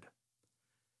episode.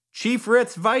 Chief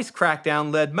Ritz's vice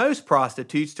crackdown led most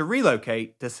prostitutes to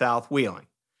relocate to South Wheeling,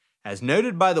 as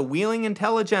noted by the Wheeling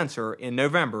Intelligencer in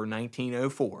November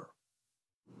 1904.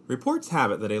 Reports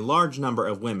have it that a large number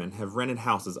of women have rented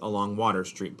houses along Water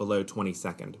Street below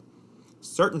 22nd.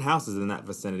 Certain houses in that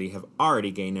vicinity have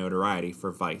already gained notoriety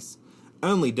for vice,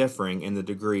 only differing in the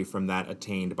degree from that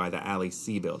attained by the Alley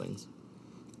C buildings.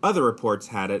 Other reports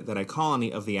had it that a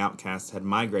colony of the outcasts had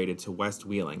migrated to West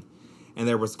Wheeling, and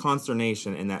there was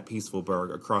consternation in that peaceful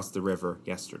burg across the river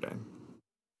yesterday.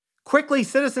 Quickly,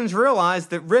 citizens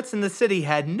realized that Ritz and the city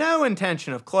had no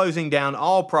intention of closing down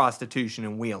all prostitution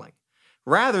in Wheeling.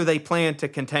 Rather, they planned to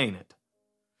contain it.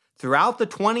 Throughout the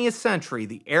 20th century,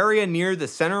 the area near the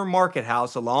Center Market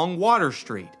House along Water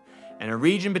Street and a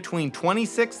region between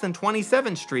 26th and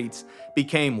 27th Streets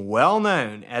became well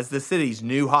known as the city's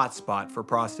new hotspot for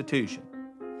prostitution.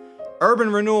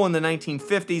 Urban renewal in the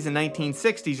 1950s and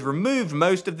 1960s removed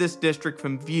most of this district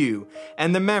from view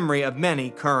and the memory of many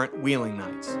current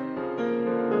Wheelingites.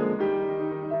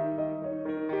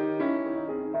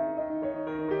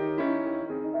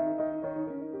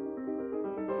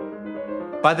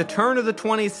 By the turn of the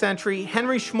 20th century,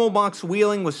 Henry Schmulbach's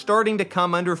Wheeling was starting to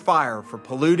come under fire for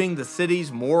polluting the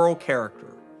city's moral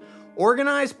character.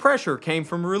 Organized pressure came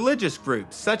from religious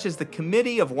groups such as the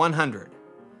Committee of 100.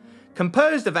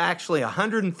 Composed of actually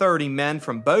 130 men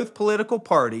from both political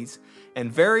parties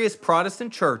and various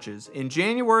Protestant churches, in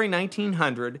January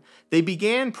 1900, they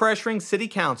began pressuring City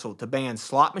Council to ban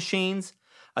slot machines,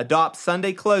 adopt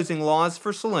Sunday closing laws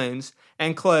for saloons,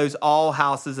 and close all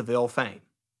houses of ill fame.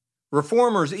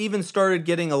 Reformers even started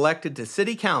getting elected to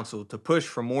City Council to push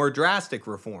for more drastic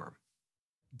reform.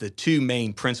 The two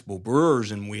main principal brewers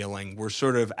in Wheeling were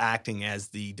sort of acting as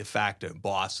the de facto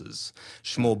bosses.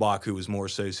 Schmulbach, who was more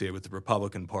associated with the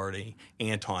Republican Party,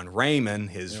 Anton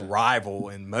Raymond, his rival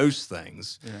in most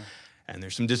things. Yeah. And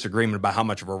there's some disagreement about how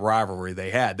much of a rivalry they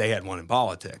had. They had one in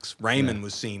politics. Raymond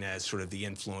was seen as sort of the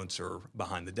influencer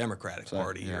behind the Democratic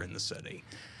Party here in the city.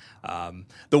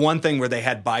 The one thing where they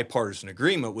had bipartisan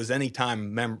agreement was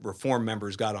anytime reform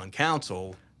members got on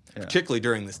council, particularly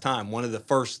during this time, one of the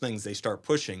first things they start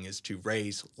pushing is to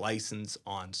raise license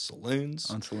on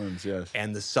saloons. On saloons, yes.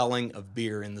 And the selling of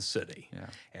beer in the city. Yeah.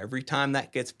 Every time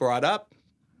that gets brought up,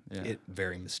 it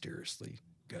very mysteriously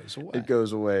goes away. It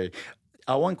goes away.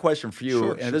 One question for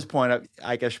you. At this point,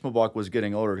 I guess Schmulbach was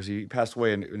getting older because he passed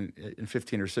away in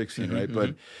 15 or 16, right?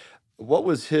 But what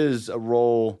was his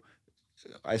role?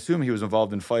 I assume he was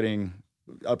involved in fighting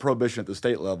prohibition at the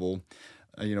state level.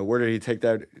 Where did he take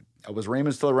that? Was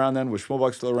Raymond still around then? Was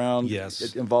Schmulbach still around?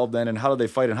 Yes. Involved then? And how did they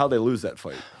fight and how did they lose that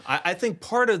fight? I think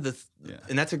part of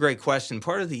and that's a great question,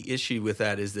 part of the issue with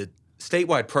that is that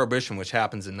statewide prohibition, which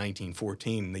happens in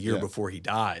 1914, the year before he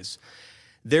dies,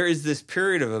 there is this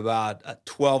period of about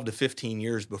 12 to 15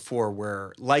 years before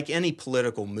where, like any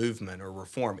political movement or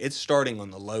reform, it's starting on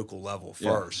the local level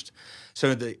first.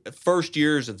 So the first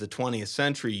years of the 20th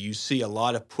century, you see a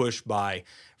lot of push by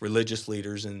religious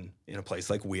leaders in a place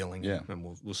like Wheeling, and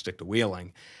we'll stick to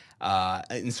Wheeling,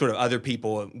 and sort of other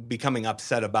people becoming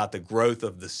upset about the growth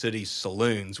of the city's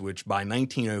saloons, which by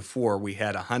 1904, we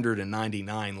had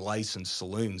 199 licensed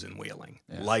saloons in Wheeling.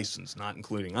 Licensed, not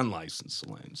including unlicensed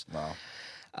saloons. Wow.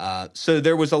 So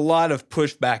there was a lot of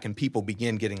pushback, and people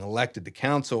began getting elected to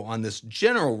council on this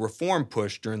general reform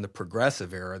push during the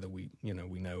progressive era that we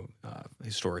know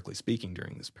historically speaking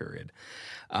during this period.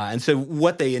 And so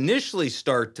what they initially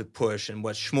start to push, and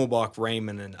what Schmulbach,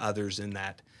 Raymond, and others in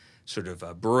that sort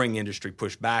of brewing industry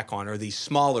push back on, are these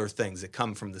smaller things that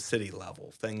come from the city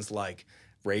level, things like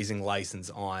raising license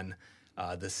on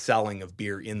the selling of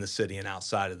beer in the city and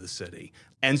outside of the city.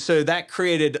 And so that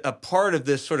created a part of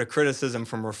this sort of criticism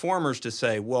from reformers to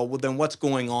say, well, then what's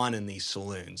going on in these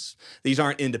saloons? These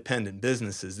aren't independent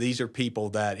businesses. These are people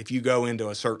that if you go into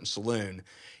a certain saloon,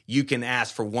 you can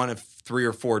ask for one of 3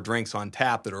 or 4 drinks on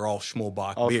tap that are all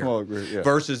Schmulbach beer. Yeah.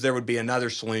 Versus there would be another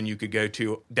saloon you could go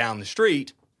to down the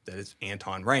street that is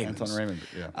Anton Raymond's. Anton Raymond,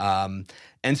 yeah.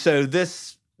 And so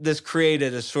this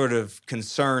created a sort of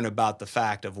concern about the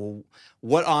fact of, well,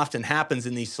 what often happens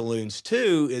in these saloons,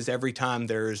 too, is every time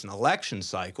there's an election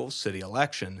cycle, city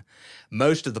election,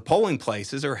 most of the polling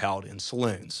places are held in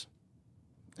saloons.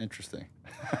 Interesting.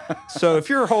 So if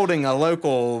you're holding a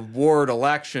local ward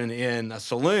election in a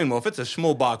saloon, well, if it's a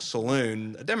Schmulbach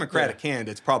saloon, a Democratic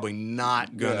candidate's probably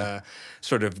not going to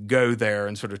sort of go there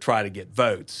and sort of try to get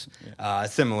votes,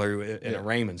 similar in a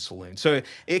Raymond saloon. So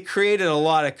it created a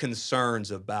lot of concerns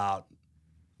about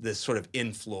this sort of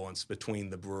influence between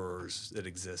the brewers that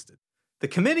existed. The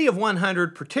Committee of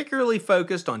 100 particularly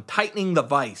focused on tightening the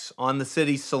vice on the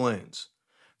city's saloons.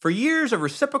 For years, a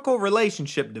reciprocal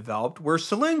relationship developed where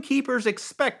saloon keepers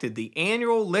expected the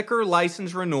annual liquor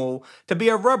license renewal to be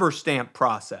a rubber stamp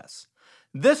process.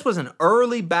 This was an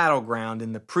early battleground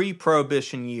in the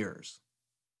pre-Prohibition years.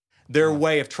 Their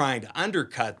way of trying to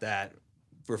undercut that,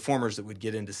 reformers that would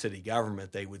get into city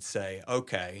government, they would say,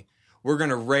 okay, we're going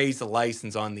to raise the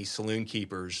license on these saloon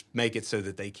keepers, make it so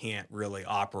that they can't really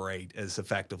operate as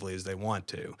effectively as they want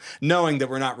to, knowing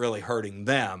that we're not really hurting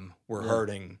them, we're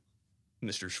hurting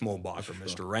Mr. Schmulbach or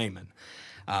Mr. Raymond.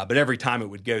 But every time it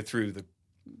would go through the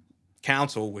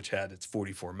council, which had its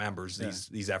 44 members,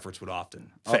 these efforts would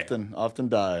often fail. Often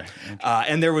die.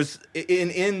 And there was,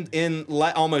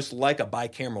 almost like a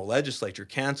bicameral legislature,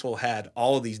 council had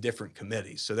all of these different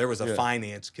committees. So there was a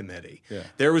finance committee. Yeah.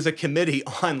 There was a committee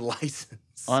on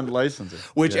license. On licensing.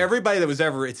 Which everybody that was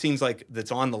ever, it seems like,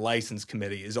 that's on the license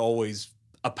committee is always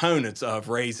opponents of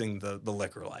raising the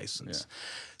liquor license. Yeah.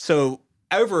 So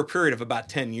over a period of about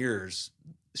 10 years,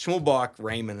 Schmulbach,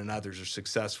 Raymond, and others are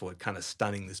successful at kind of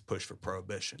stunning this push for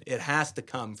prohibition. It has to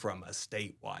come from a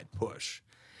statewide push.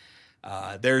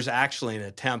 There's actually an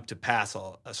attempt to pass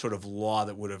a sort of law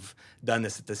that would have done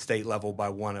this at the state level by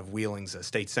one of Wheeling's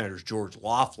state senators, George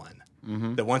Laughlin,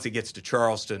 that once it gets to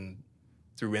Charleston,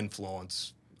 through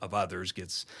influence of others,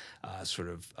 gets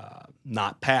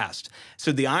not passed.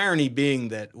 So the irony being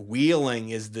that Wheeling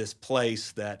is this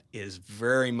place that is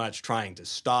very much trying to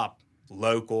stop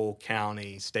local,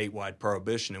 county, statewide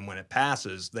prohibition, and when it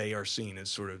passes, they are seen as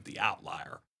sort of the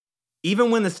outlier. Even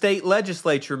when the state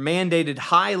legislature mandated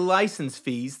high license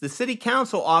fees, the city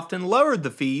council often lowered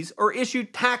the fees or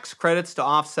issued tax credits to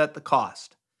offset the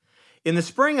cost. In the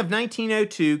spring of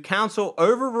 1902, council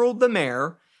overruled the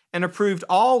mayor and approved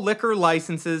all liquor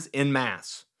licenses en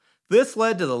masse. This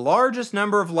led to the largest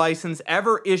number of licenses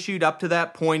ever issued up to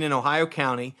that point in Ohio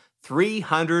County,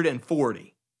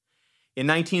 340. In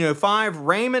 1905,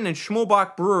 Raymond and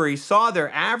Schmulbach breweries saw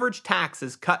their average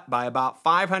taxes cut by about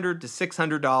 $500 to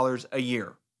 $600 a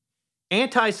year.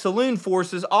 Anti-saloon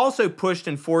forces also pushed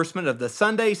enforcement of the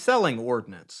Sunday selling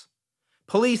ordinance.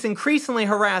 Police increasingly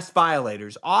harassed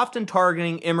violators, often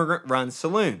targeting immigrant-run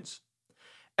saloons.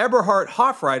 Eberhard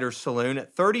Hofreiter's saloon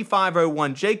at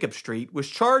 3501 Jacob Street was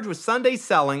charged with Sunday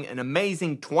selling an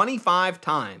amazing 25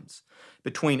 times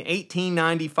between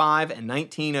 1895 and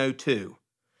 1902.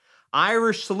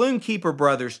 Irish saloon-keeper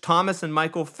brothers Thomas and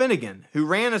Michael Finnegan, who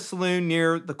ran a saloon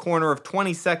near the corner of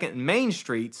 22nd and Main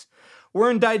Streets, were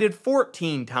indicted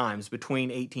 14 times between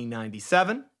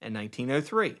 1897 and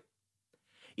 1903.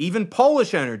 Even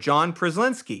Polish owner John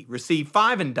Przlinski received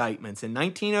 5 indictments in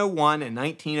 1901 and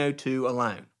 1902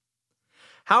 alone.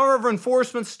 However,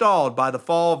 enforcement stalled by the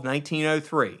fall of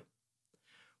 1903.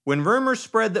 When rumors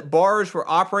spread that bars were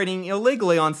operating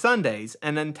illegally on Sundays,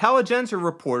 an Intelligencer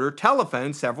reporter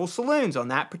telephoned several saloons on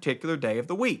that particular day of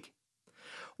the week.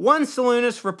 One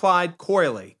saloonist replied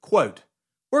coyly, quote,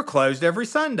 "We're closed every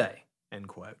Sunday," end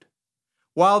quote,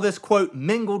 while this quote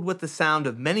mingled with the sound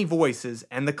of many voices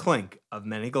and the clink of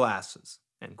many glasses,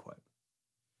 end quote.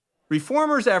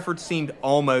 Reformers' efforts seemed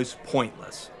almost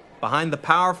pointless behind the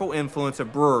powerful influence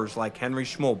of brewers like Henry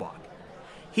Schmulbach.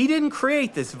 He didn't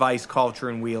create this vice culture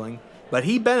in Wheeling, but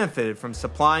he benefited from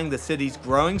supplying the city's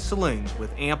growing saloons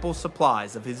with ample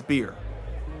supplies of his beer.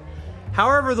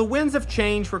 However, the winds of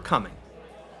change were coming.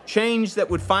 Change that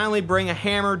would finally bring a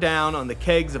hammer down on the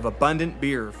kegs of abundant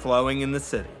beer flowing in the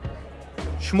city.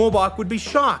 Schmulbach would be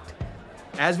shocked,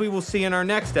 as we will see in our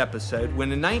next episode,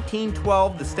 when in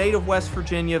 1912 the state of West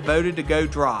Virginia voted to go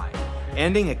dry,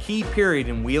 ending a key period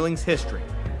in Wheeling's history.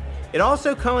 It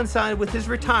also coincided with his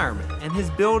retirement and his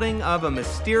building of a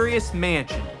mysterious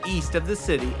mansion east of the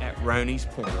city at Roney's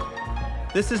Point.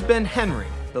 This has been Henry,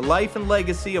 the life and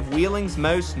legacy of Wheeling's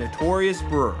most notorious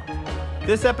brewer.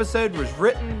 This episode was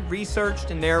written,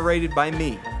 researched, and narrated by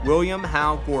me, William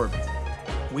Hal Gorby.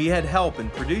 We had help in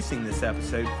producing this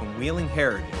episode from Wheeling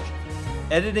Heritage.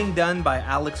 Editing done by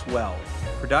Alex Wells.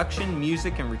 Production,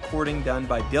 music, and recording done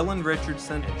by Dylan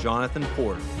Richardson and Jonathan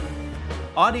Porter.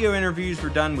 Audio interviews were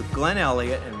done with Glenn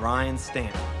Elliott and Ryan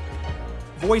Stanton.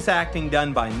 Voice acting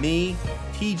done by me,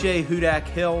 TJ Hudak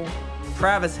Hill,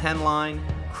 Travis Henline,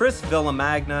 Chris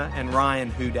Villamagna, and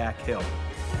Ryan Hudak Hill.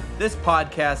 This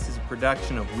podcast is a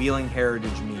production of Wheeling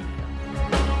Heritage Media.